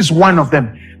 But this is one of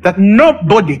them. That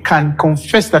nobody can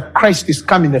confess that Christ is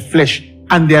come in the flesh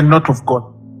and they are not of God.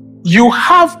 You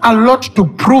have a lot to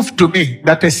prove to me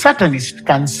that a Satanist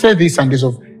can say this and is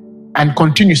of, and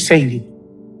continue saying it.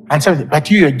 And say,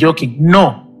 but you're joking.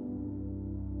 No.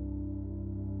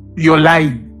 You're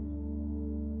lying.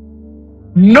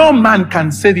 No man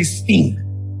can say this thing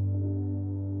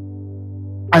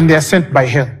and they are sent by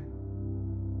hell.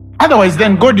 Otherwise,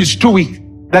 then God is too weak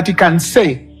that he can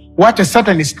say what a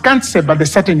Satanist can't say, but the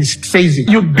Satanist says it.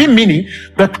 You'd be meaning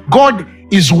that God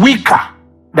is weaker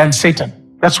than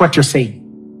Satan. That's what you're saying.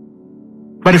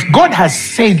 But if God has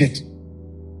said it,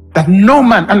 that no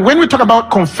man, and when we talk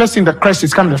about confessing that Christ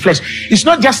is come in the flesh, it's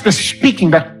not just the speaking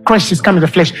that Christ is come in the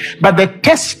flesh, but the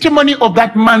testimony of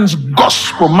that man's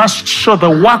gospel must show the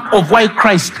work of why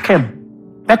Christ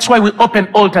came. That's why we open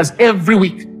altars every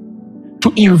week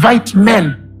to invite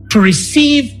men to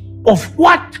receive of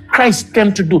what Christ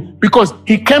came to do, because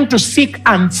he came to seek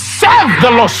and save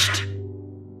the lost.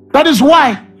 That is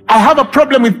why I have a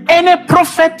problem with any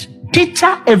prophet,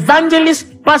 teacher,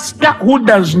 evangelist, pastor who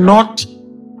does not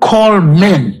call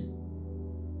men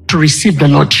to receive the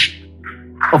Lordship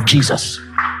of Jesus.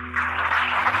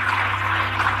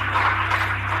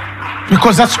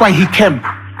 Because that's why he came.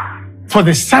 For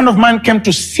the Son of Man came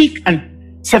to seek and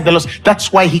save the lost.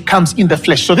 That's why he comes in the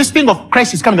flesh. So this thing of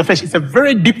Christ is coming in the flesh, it's a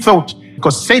very deep thought,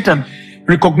 because Satan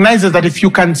recognizes that if you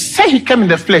can say he came in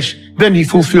the flesh, then he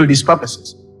fulfilled his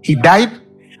purposes. He died,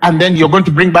 and then you're going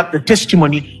to bring back the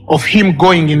testimony of him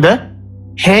going in the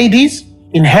Hades,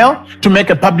 in hell, to make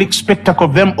a public spectacle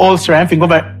of them all, triumphing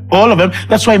over all of them.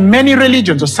 That's why many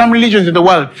religions, or some religions in the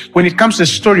world, when it comes to the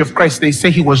story of Christ, they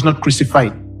say he was not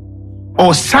crucified.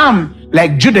 Or some,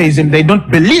 like Judaism, they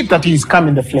don't believe that he is come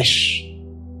in the flesh.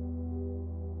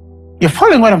 You're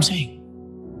following what I'm saying?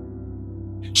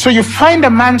 So you find a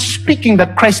man speaking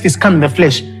that Christ is come in the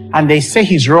flesh, and they say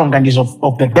he's wrong and he's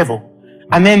of the devil.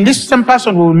 And then this same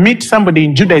person will meet somebody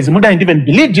in Judaism who doesn't even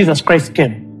believe Jesus Christ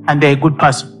came, and they're a good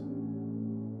person.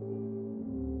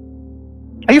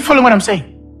 Are you following what I'm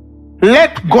saying?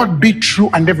 Let God be true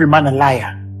and every man a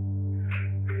liar.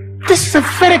 This is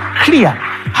very clear.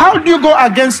 How do you go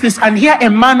against this and hear a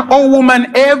man or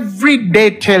woman every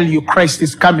day tell you Christ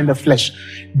is come in the flesh,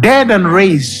 dead and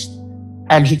raised,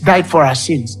 and he died for our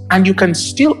sins. And you can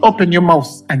still open your mouth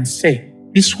and say,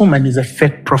 this woman is a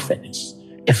fake prophetess,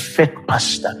 a fake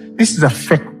pastor. This is a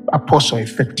fake apostle, a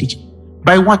fake teacher.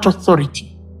 By what authority?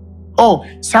 Oh,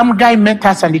 some guy met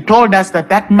us and he told us that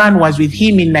that man was with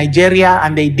him in Nigeria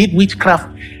and they did witchcraft.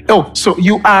 Oh, so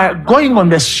you are going on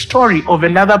the story of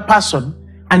another person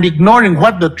and ignoring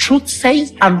what the truth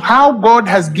says and how God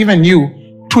has given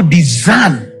you to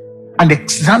discern and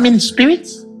examine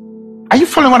spirits. Are you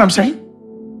following what I'm saying?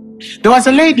 There was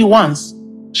a lady once,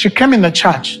 she came in the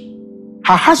church.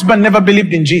 Her husband never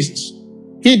believed in Jesus.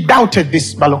 He doubted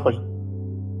this balokoli.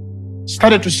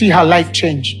 Started to see her life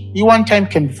change. He one time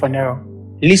came to Fanero,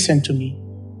 listened to me,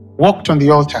 walked on the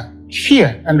altar,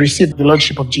 here and received the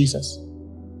Lordship of Jesus.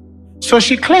 So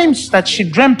she claims that she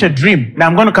dreamt a dream. Now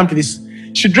I'm going to come to this.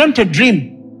 She dreamt a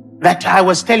dream that I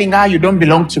was telling her, you don't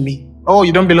belong to me. Oh,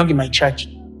 you don't belong in my church.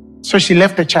 So she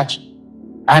left the church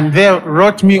and they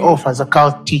wrote me off as a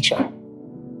cult teacher.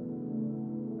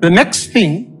 The next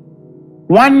thing,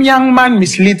 one young man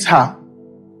misleads her.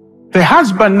 The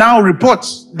husband now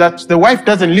reports that the wife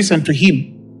doesn't listen to him.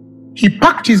 He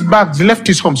packed his bags, left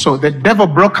his home. So the devil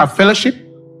broke her fellowship.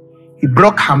 He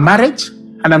broke her marriage,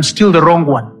 and I'm still the wrong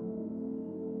one.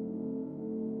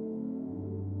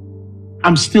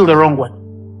 I'm still the wrong one.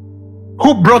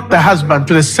 Who brought the husband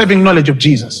to the saving knowledge of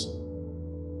Jesus?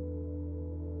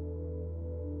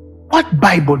 What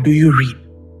Bible do you read?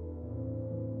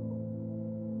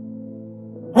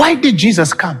 Why did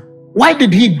Jesus come? Why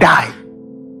did he die?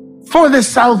 For the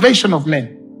salvation of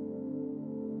men.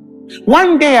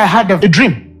 One day I had a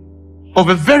dream of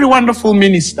a very wonderful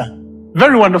minister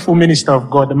of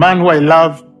God, a man who I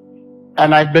love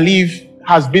and I believe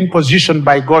has been positioned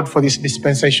by God for this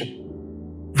dispensation.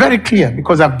 Very clear,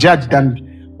 because I've judged and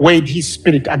weighed his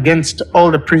spirit against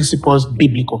all the principles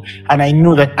biblical. And I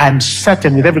knew that I'm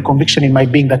certain with every conviction in my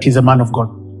being that he's a man of God.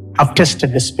 I've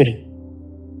tested the spirit.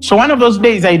 So one of those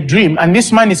days I dream, and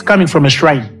this man is coming from a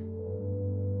shrine.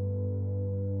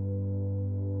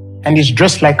 And he's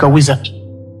dressed like a wizard.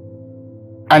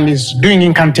 And he's doing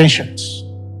incantations.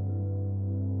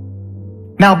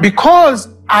 Now, because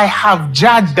I have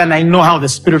judged and I know how the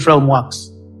spirit realm works,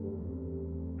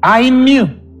 I knew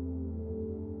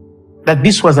that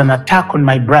this was an attack on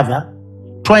my brother,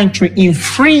 trying to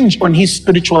infringe on his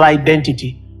spiritual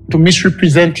identity, to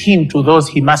misrepresent him to those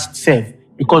he must save,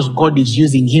 because God is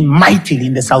using him mightily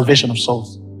in the salvation of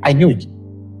souls. I knew it.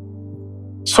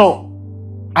 So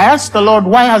I asked the Lord,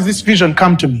 why has this vision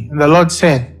come to me? And the Lord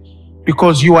said,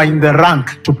 because you are in the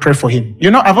rank to pray for him.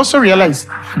 You know, I've also realized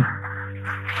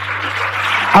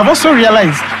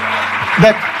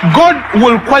that God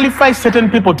will qualify certain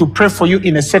people to pray for you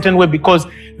in a certain way because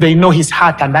they know his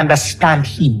heart and understand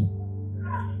him.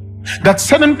 That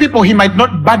certain people he might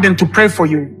not burden to pray for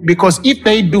you, because if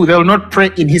they do, they will not pray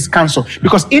in his counsel.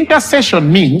 Because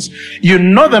intercession means you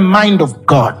know the mind of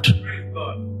God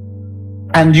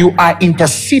and you are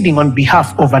interceding on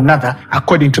behalf of another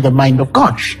according to the mind of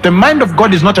God. The mind of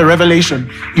God is not a revelation.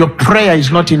 Your prayer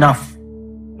is not enough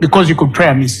because you could pray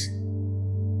amiss.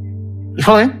 You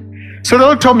follow me? So the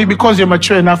Lord told me, because you're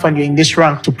mature enough and you're in this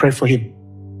rank, to pray for him.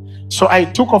 So I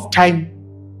took off time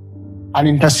and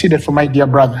interceded for my dear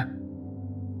brother,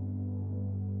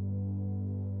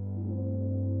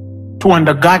 to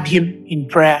undergird him in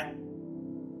prayer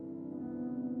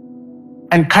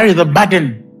and carry the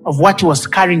burden of what he was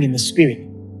carrying in the spirit,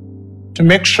 to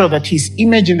make sure that his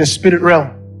image in the spirit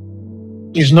realm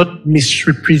is not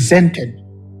misrepresented.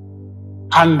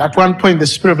 And at one point, the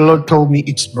Spirit of the Lord told me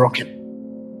it's broken.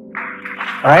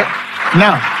 All right?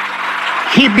 Now,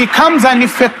 he becomes an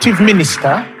effective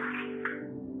minister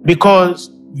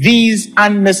because these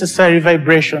unnecessary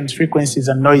vibrations, frequencies,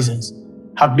 and noises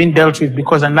have been dealt with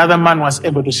because another man was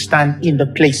able to stand in the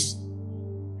place.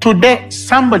 Today,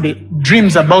 somebody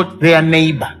dreams about their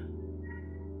neighbor.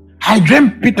 I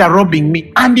dreamt Peter robbing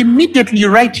me, and immediately you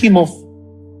write him off.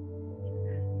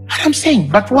 And I'm saying,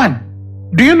 but one,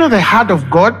 do you know the heart of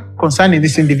God concerning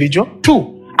this individual?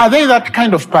 Two, are they that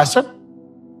kind of person?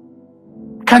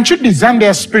 Can't you discern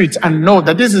their spirits and know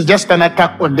that this is just an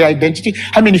attack on their identity?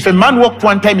 I mean, if a man walked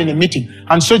one time in a meeting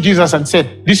and saw Jesus and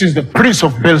said, this is the prince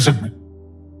of Beelzebub,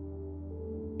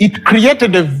 it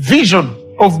created a vision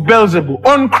of Beelzebub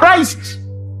on Christ.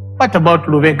 What about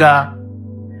Lubega,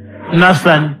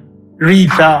 Nathan,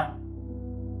 Rita?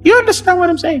 You understand what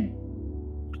I'm saying?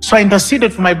 So I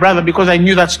interceded for my brother because I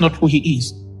knew that's not who he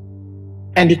is.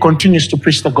 And he continues to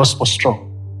preach the gospel strong.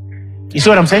 You see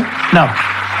what I'm saying? Now,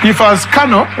 if I was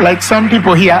Kano, like some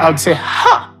people here, I would say,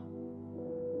 have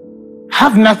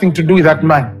nothing to do with that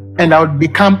man, and I would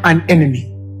become an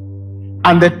enemy.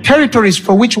 And the territories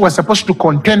for which we were supposed to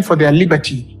contend for their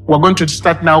liberty, we're going to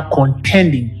start now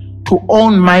contending to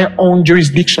own my own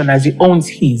jurisdiction as he owns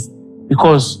his.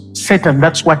 Because Satan,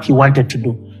 that's what he wanted to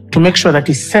do. To make sure that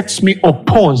he sets me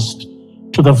opposed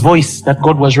to the voice that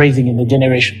God was raising in the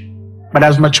generation. But I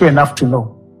was mature enough to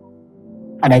know.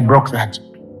 And I broke that.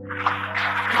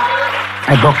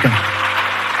 I broke them.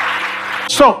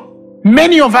 So,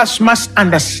 many of us must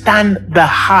understand the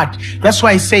heart. That's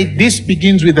why I say this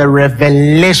begins with a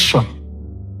revelation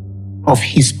of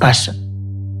his person.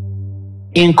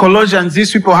 In Colossians,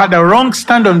 these people had a wrong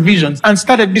stand on visions and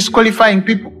started disqualifying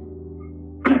people.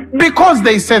 Because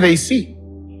they say they see.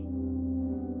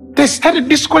 They started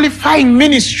disqualifying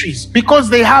ministries because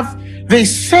they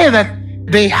say that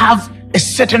they have a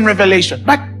certain revelation.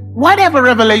 But whatever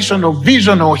revelation or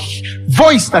vision or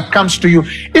voice that comes to you,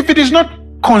 if it is not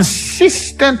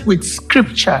consistent with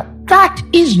scripture, that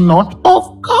is not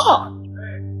of God.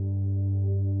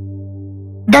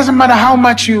 Doesn't matter how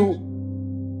much you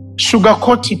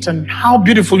sugarcoat it and how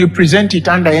beautiful you present it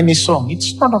under any song.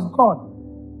 It's not of God.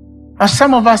 But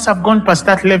some of us have gone past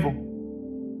that level.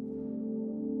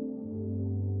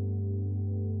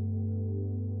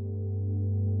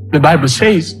 The Bible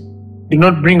says, do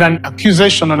not bring an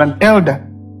accusation on an elder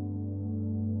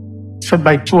except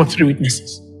by 2 or 3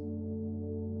 witnesses.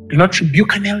 Do not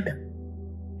rebuke an elder.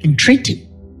 Entreat him.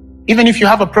 Even if you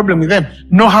have a problem with them,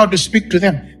 know how to speak to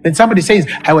them. Then somebody says,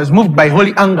 I was moved by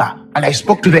holy anger and I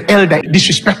spoke to the elder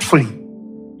disrespectfully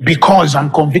because I'm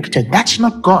convicted. That's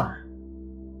not God.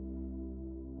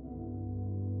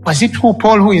 Was it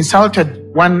Paul who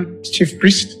insulted one chief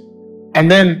priest? And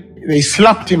then they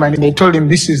slapped him and they told him,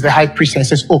 this is the high priest. And he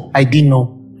says, oh, I didn't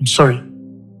know. I'm sorry.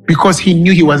 Because he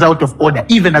knew he was out of order,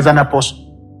 even as an apostle.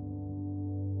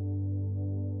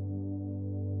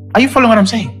 Are you following what I'm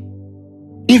saying?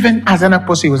 Even as an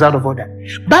apostle, he was out of order.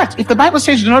 But if the Bible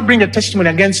says do not bring a testimony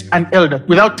against an elder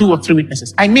without 2 or 3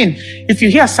 witnesses. I mean, if you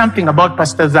hear something about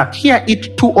Pastor Zach, hear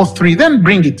it 2 or 3, then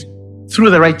bring it through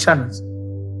the right channels.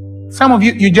 Some of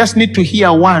you, you just need to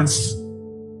hear once.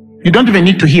 You don't even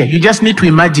need to hear. You just need to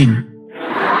imagine.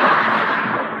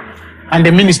 And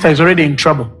the minister is already in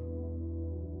trouble.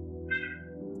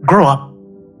 Grow up.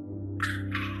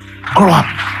 Grow up.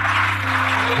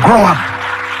 Grow up.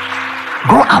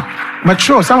 Grow up.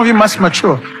 Mature. Some of you must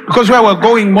mature. Because where we're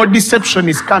going, more deception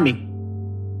is coming.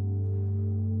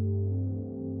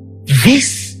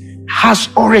 This has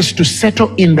always to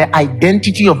settle in the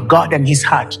identity of God and his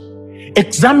heart.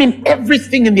 Examine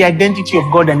everything in the identity of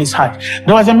God and his heart.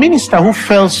 There was a minister who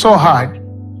fell so hard,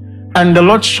 and the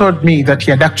Lord showed me that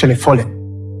he had actually fallen.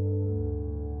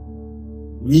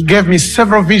 He gave me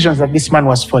several visions that this man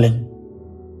was fallen.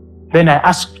 Then I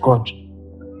asked God,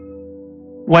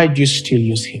 why do you still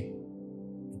use him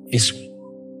this way?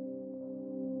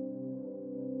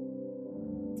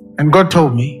 And God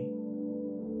told me,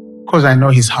 because I know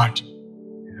his heart.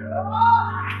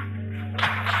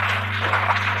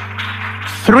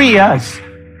 3 years,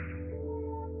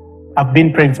 I've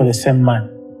been praying for the same man.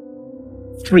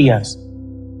 3 years.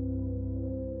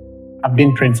 I've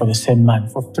been praying for the same man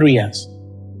for 3 years.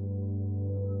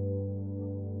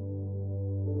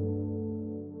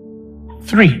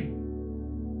 Three.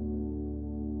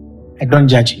 I don't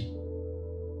judge him.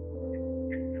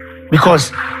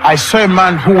 Because I saw a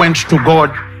man who went to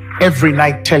God every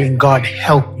night telling God,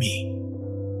 help me.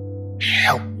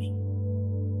 Help me.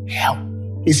 Help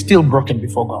me. He's still broken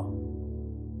before God.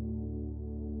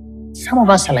 Some of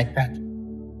us are like that.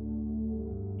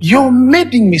 You're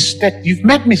making mistakes. You've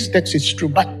made mistakes, it's true,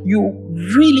 but you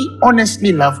really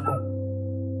honestly love God.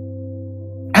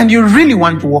 And you really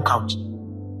want to walk out.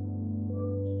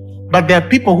 But there are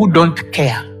people who don't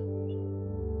care.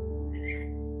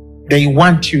 They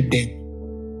want you dead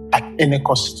at any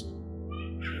cost.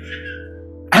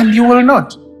 And you will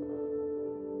not.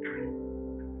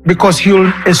 Because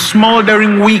a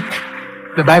smoldering wick,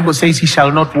 the Bible says he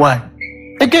shall not want.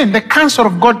 Again, the counsel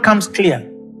of God comes clear.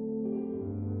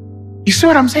 You see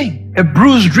what I'm saying? A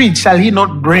bruised reed shall he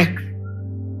not break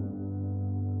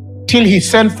till he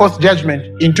send forth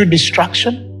judgment into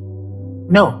destruction?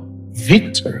 No,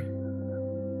 victory.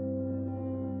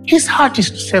 His heart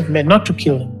is to save men, not to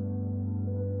kill them.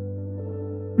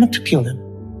 Not to kill them.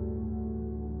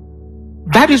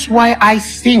 That is why I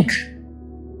think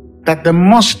that the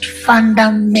most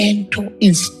fundamental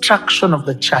instruction of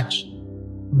the church,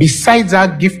 besides our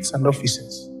gifts and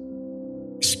offices,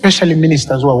 especially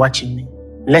ministers who are watching me,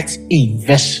 let's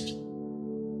invest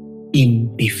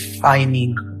in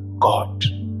defining God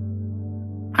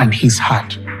and his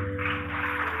heart.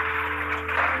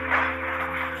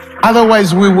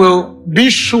 Otherwise, we will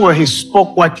be sure he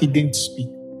spoke what he didn't speak.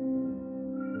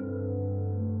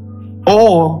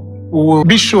 or we will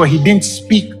be sure he didn't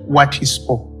speak what he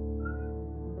spoke.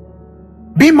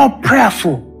 Be more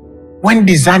prayerful when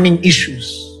discerning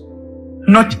issues,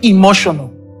 not emotional.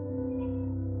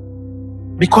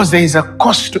 Because there is a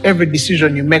cost to every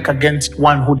decision you make against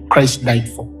one who Christ died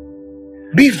for.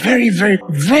 Be very, very,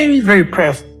 very, very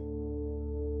prayerful.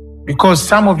 Because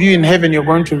some of you in heaven, you're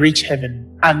going to reach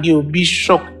heaven and you'll be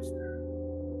shocked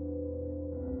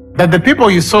that the people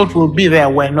you thought will be there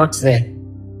were not there.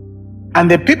 And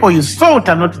the people you thought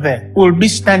are not there will be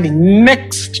standing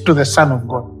next to the Son of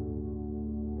God.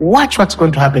 Watch what's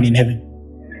going to happen in heaven.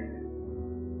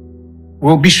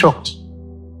 We'll be shocked.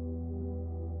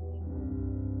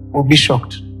 We'll be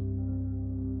shocked.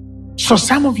 So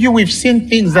some of you, we've seen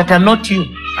things that are not you,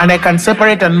 and I can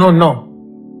separate and know,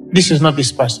 no, this is not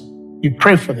this person. You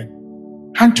pray for them.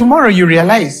 And tomorrow you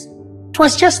realize it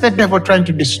was just the devil trying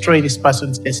to destroy this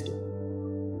person's destiny.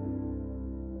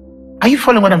 Are you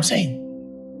following what I'm saying?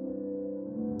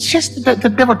 It's just the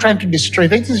devil trying to destroy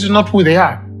them. This is not who they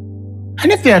are.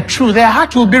 And if they are true, their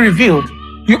heart will be revealed.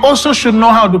 You also should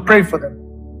know how to pray for them.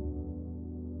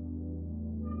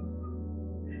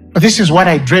 But this is what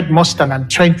I dread most, and I'm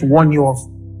trying to warn you of.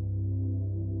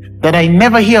 That I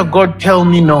never hear God tell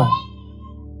me no.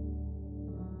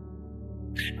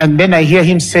 And then I hear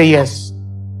him say yes.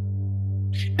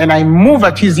 And I move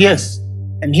at his yes.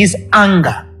 And his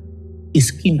anger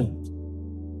is kindled.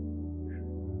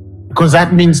 Because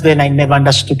that means then I never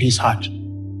understood his heart.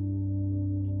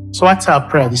 So what's our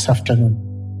prayer this afternoon?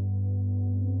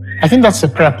 I think that's the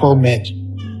prayer Paul made.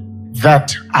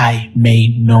 That I may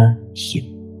know him.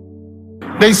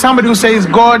 There is somebody who says,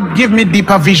 God, give me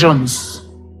deeper visions.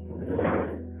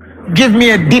 Give me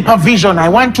a deeper vision. I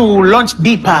want to launch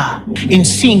deeper in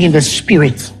seeing in the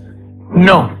spirit.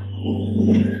 No.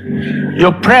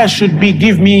 Your prayer should be,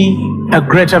 give me a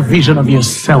greater vision of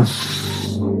yourself.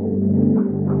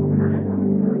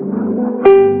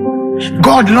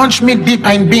 God, launch me deeper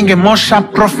in being a more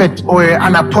sharp prophet or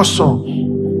an apostle.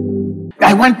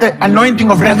 I want the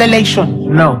anointing of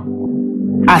revelation. No.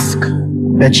 Ask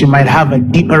that you might have a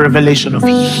deeper revelation of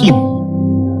him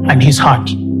and his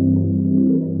heart.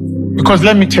 Because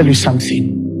let me tell you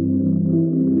something.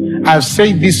 I've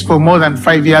said this for more than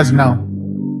 5 years now.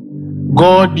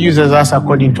 God uses us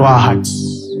according to our hearts.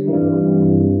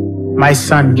 My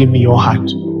son, give me your heart.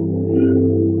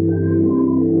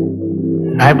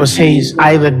 The Bible says,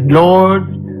 I, the Lord,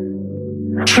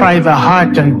 try the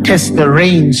heart and test the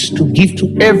reins to give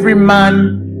to every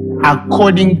man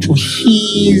according to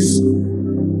his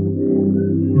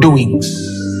doings.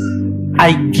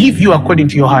 I give you according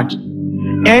to your heart.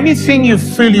 Anything you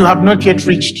feel you have not yet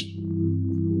reached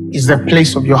is the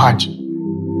place of your heart.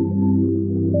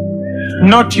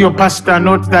 Not your pastor,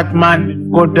 not that man,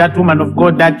 God, that woman of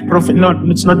God, that prophet. No,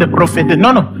 it's not the prophet.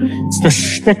 No. It's the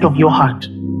state of your heart.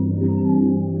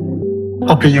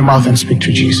 Open your mouth and speak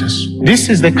to Jesus. This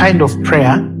is the kind of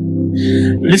prayer,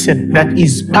 listen, that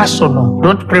is personal.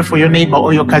 Don't pray for your neighbor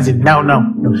or your cousin. No.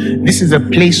 This is a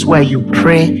place where you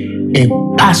pray a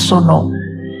personal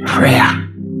prayer.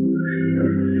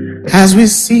 As we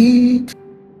seek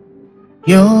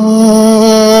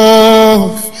your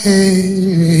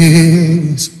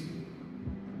face,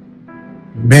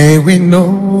 may we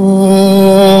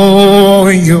know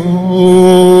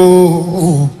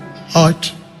your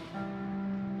heart.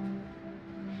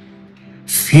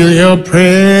 Feel your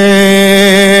presence,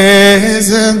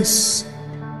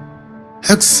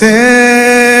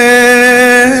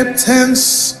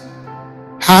 acceptance,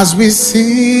 as we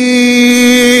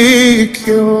seek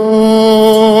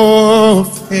your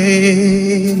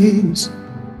face.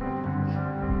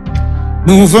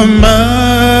 Move among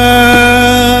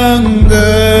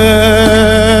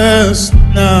us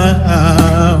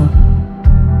now.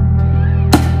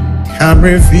 Come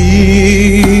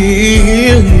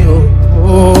reveal your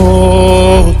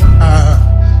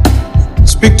heart.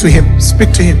 Speak to him.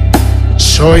 Speak to him.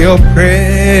 Show your presence.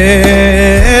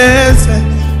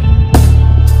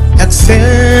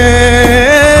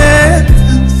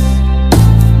 Acceptance,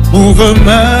 move among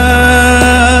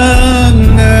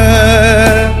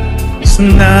us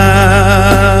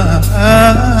now.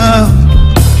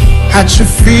 At your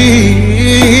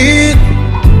feet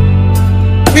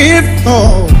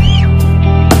before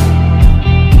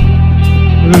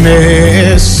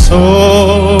me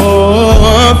sofre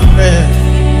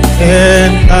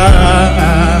and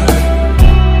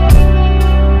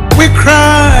we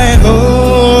cry,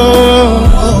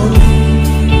 oh,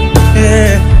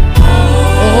 yeah,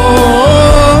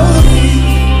 oh,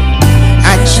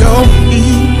 at your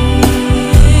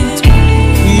feet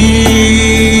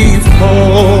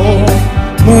before,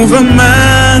 move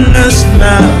among us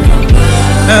now.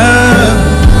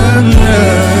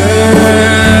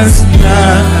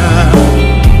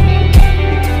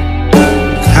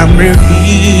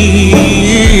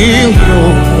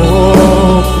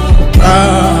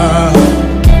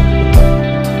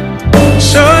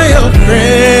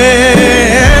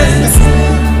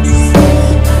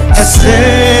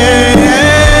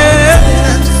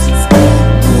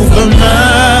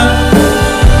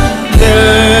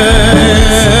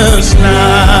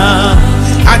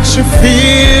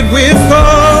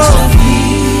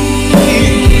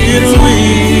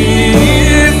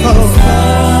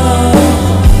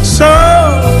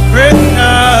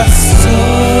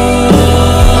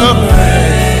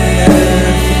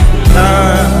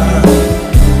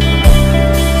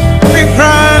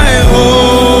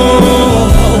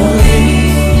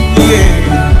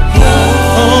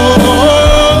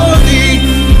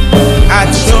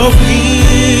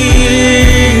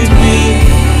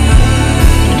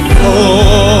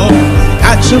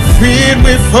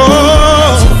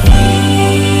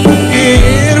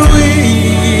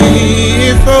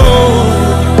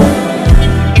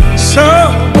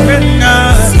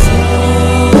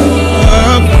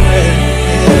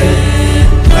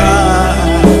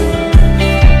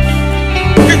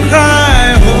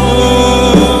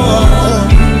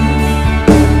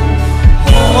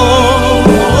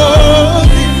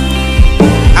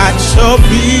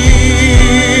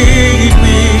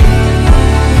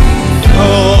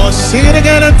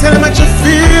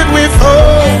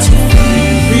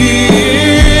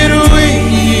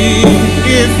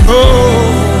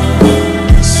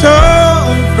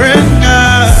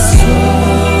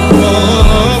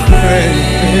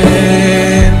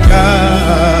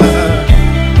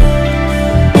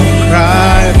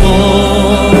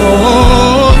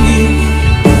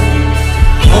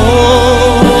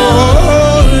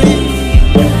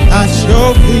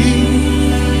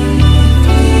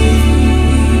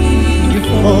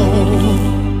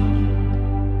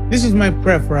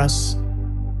 prayer for us,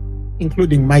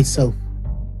 including myself.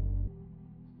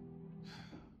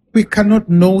 We cannot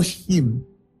know him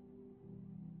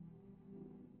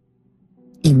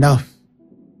enough.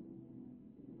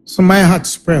 So my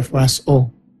heart's prayer for us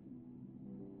all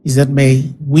is that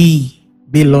may we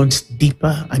be launched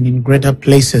deeper and in greater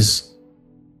places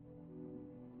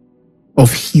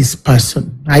of his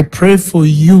person. I pray for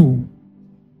you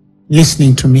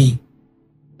listening to me,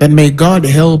 that may God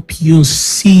help you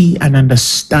see and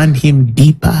understand him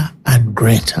deeper and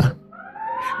greater.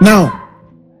 Now,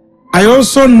 I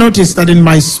also notice that in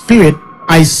my spirit,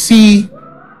 I see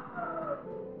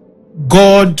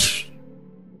God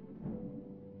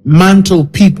mantle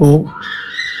people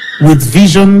with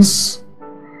visions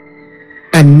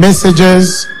and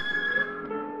messages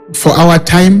for our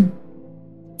time,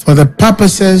 for the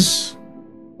purposes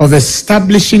of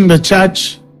establishing the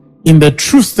church in the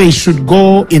truth they should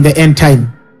go in the end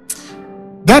time.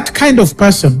 That kind of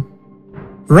person,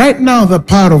 right now the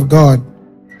power of God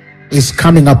is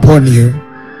coming upon you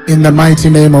in the mighty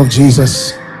name of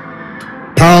Jesus.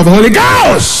 Power of the Holy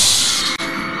Ghost.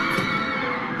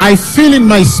 I feel in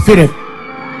my spirit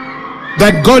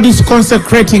that God is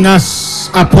consecrating us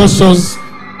apostles,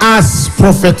 us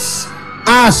prophets,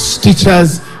 us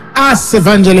teachers, us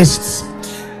evangelists.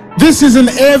 This is in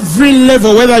every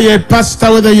level, whether you're a pastor,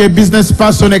 whether you're a business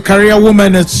person, a career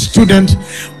woman, a student,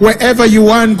 wherever you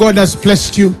are and God has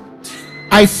placed you.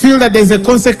 I feel that there's a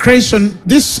consecration.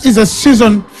 This is a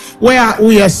season where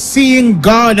we are seeing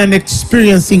God and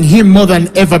experiencing him more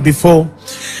than ever before.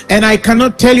 And I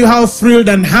cannot tell you how thrilled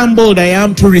and humbled I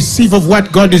am to receive of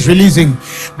what God is releasing.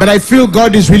 But I feel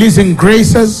God is releasing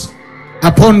graces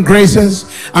upon graces,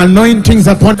 anointings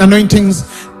upon anointings,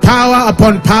 power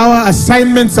upon power,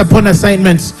 assignments upon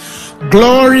assignments,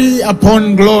 glory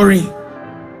upon glory,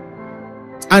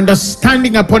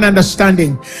 understanding upon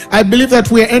understanding. I believe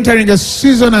that we are entering a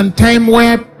season and time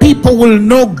where people will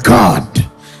know God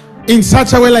in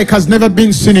such a way like has never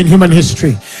been seen in human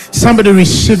history. Somebody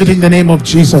receive it in the name of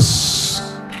Jesus.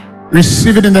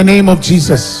 Receive it in the name of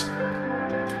Jesus.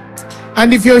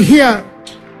 And if you're here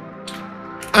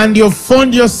and you've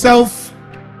found yourself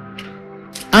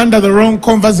under the wrong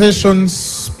conversations,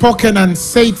 spoken and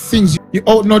said things you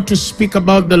ought not to speak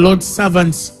about the Lord's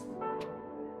servants,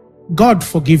 God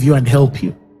forgive you and help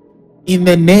you in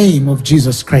the name of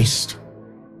Jesus Christ.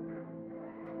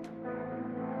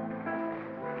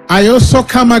 I also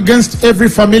come against every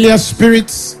familiar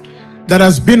spirit that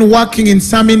has been working in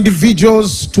some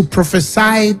individuals to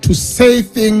prophesy, to say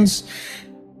things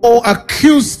or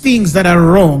accuse things that are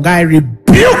wrong. I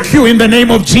rebuke you in the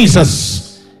name of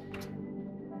Jesus.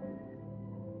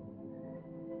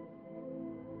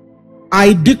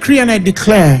 I decree and I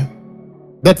declare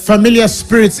that familiar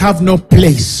spirits have no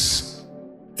place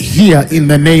here in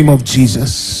the name of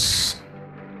Jesus.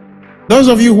 Those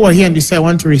of you who are here and you say, I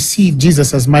want to receive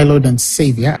Jesus as my Lord and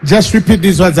Savior, just repeat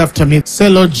these words after me. Say,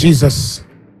 Lord Jesus,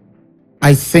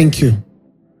 I thank you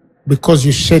because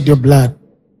you shed your blood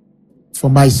for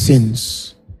my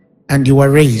sins and you were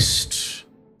raised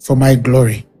for my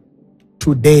glory.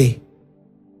 Today,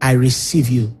 I receive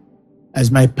you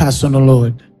as my personal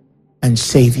Lord and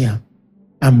Savior.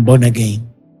 I'm born again.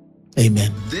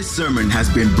 Amen. This sermon has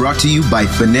been brought to you by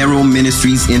Phaneroo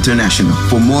Ministries International.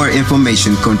 For more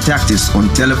information, contact us on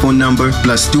telephone number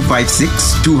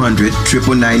 +256 200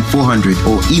 999 400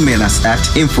 or email us at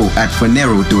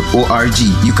info@phaneroo.org.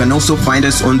 You can also find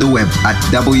us on the web at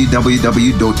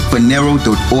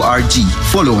www.phaneroo.org.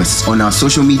 Follow us on our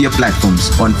social media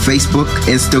platforms on Facebook,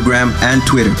 Instagram, and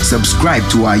Twitter. Subscribe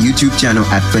to our YouTube channel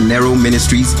at Phaneroo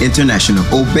Ministries International.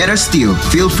 Or better still,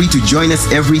 feel free to join us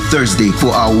every Thursday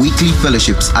for our weekly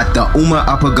fellowships at the Uma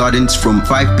Upper Gardens from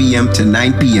 5 p.m. to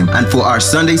 9 p.m. and for our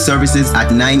Sunday services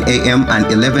at 9 a.m.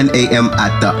 and 11 a.m.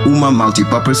 at the Uma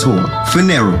Multipurpose Hall.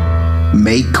 Phaneroo,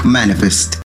 make manifest.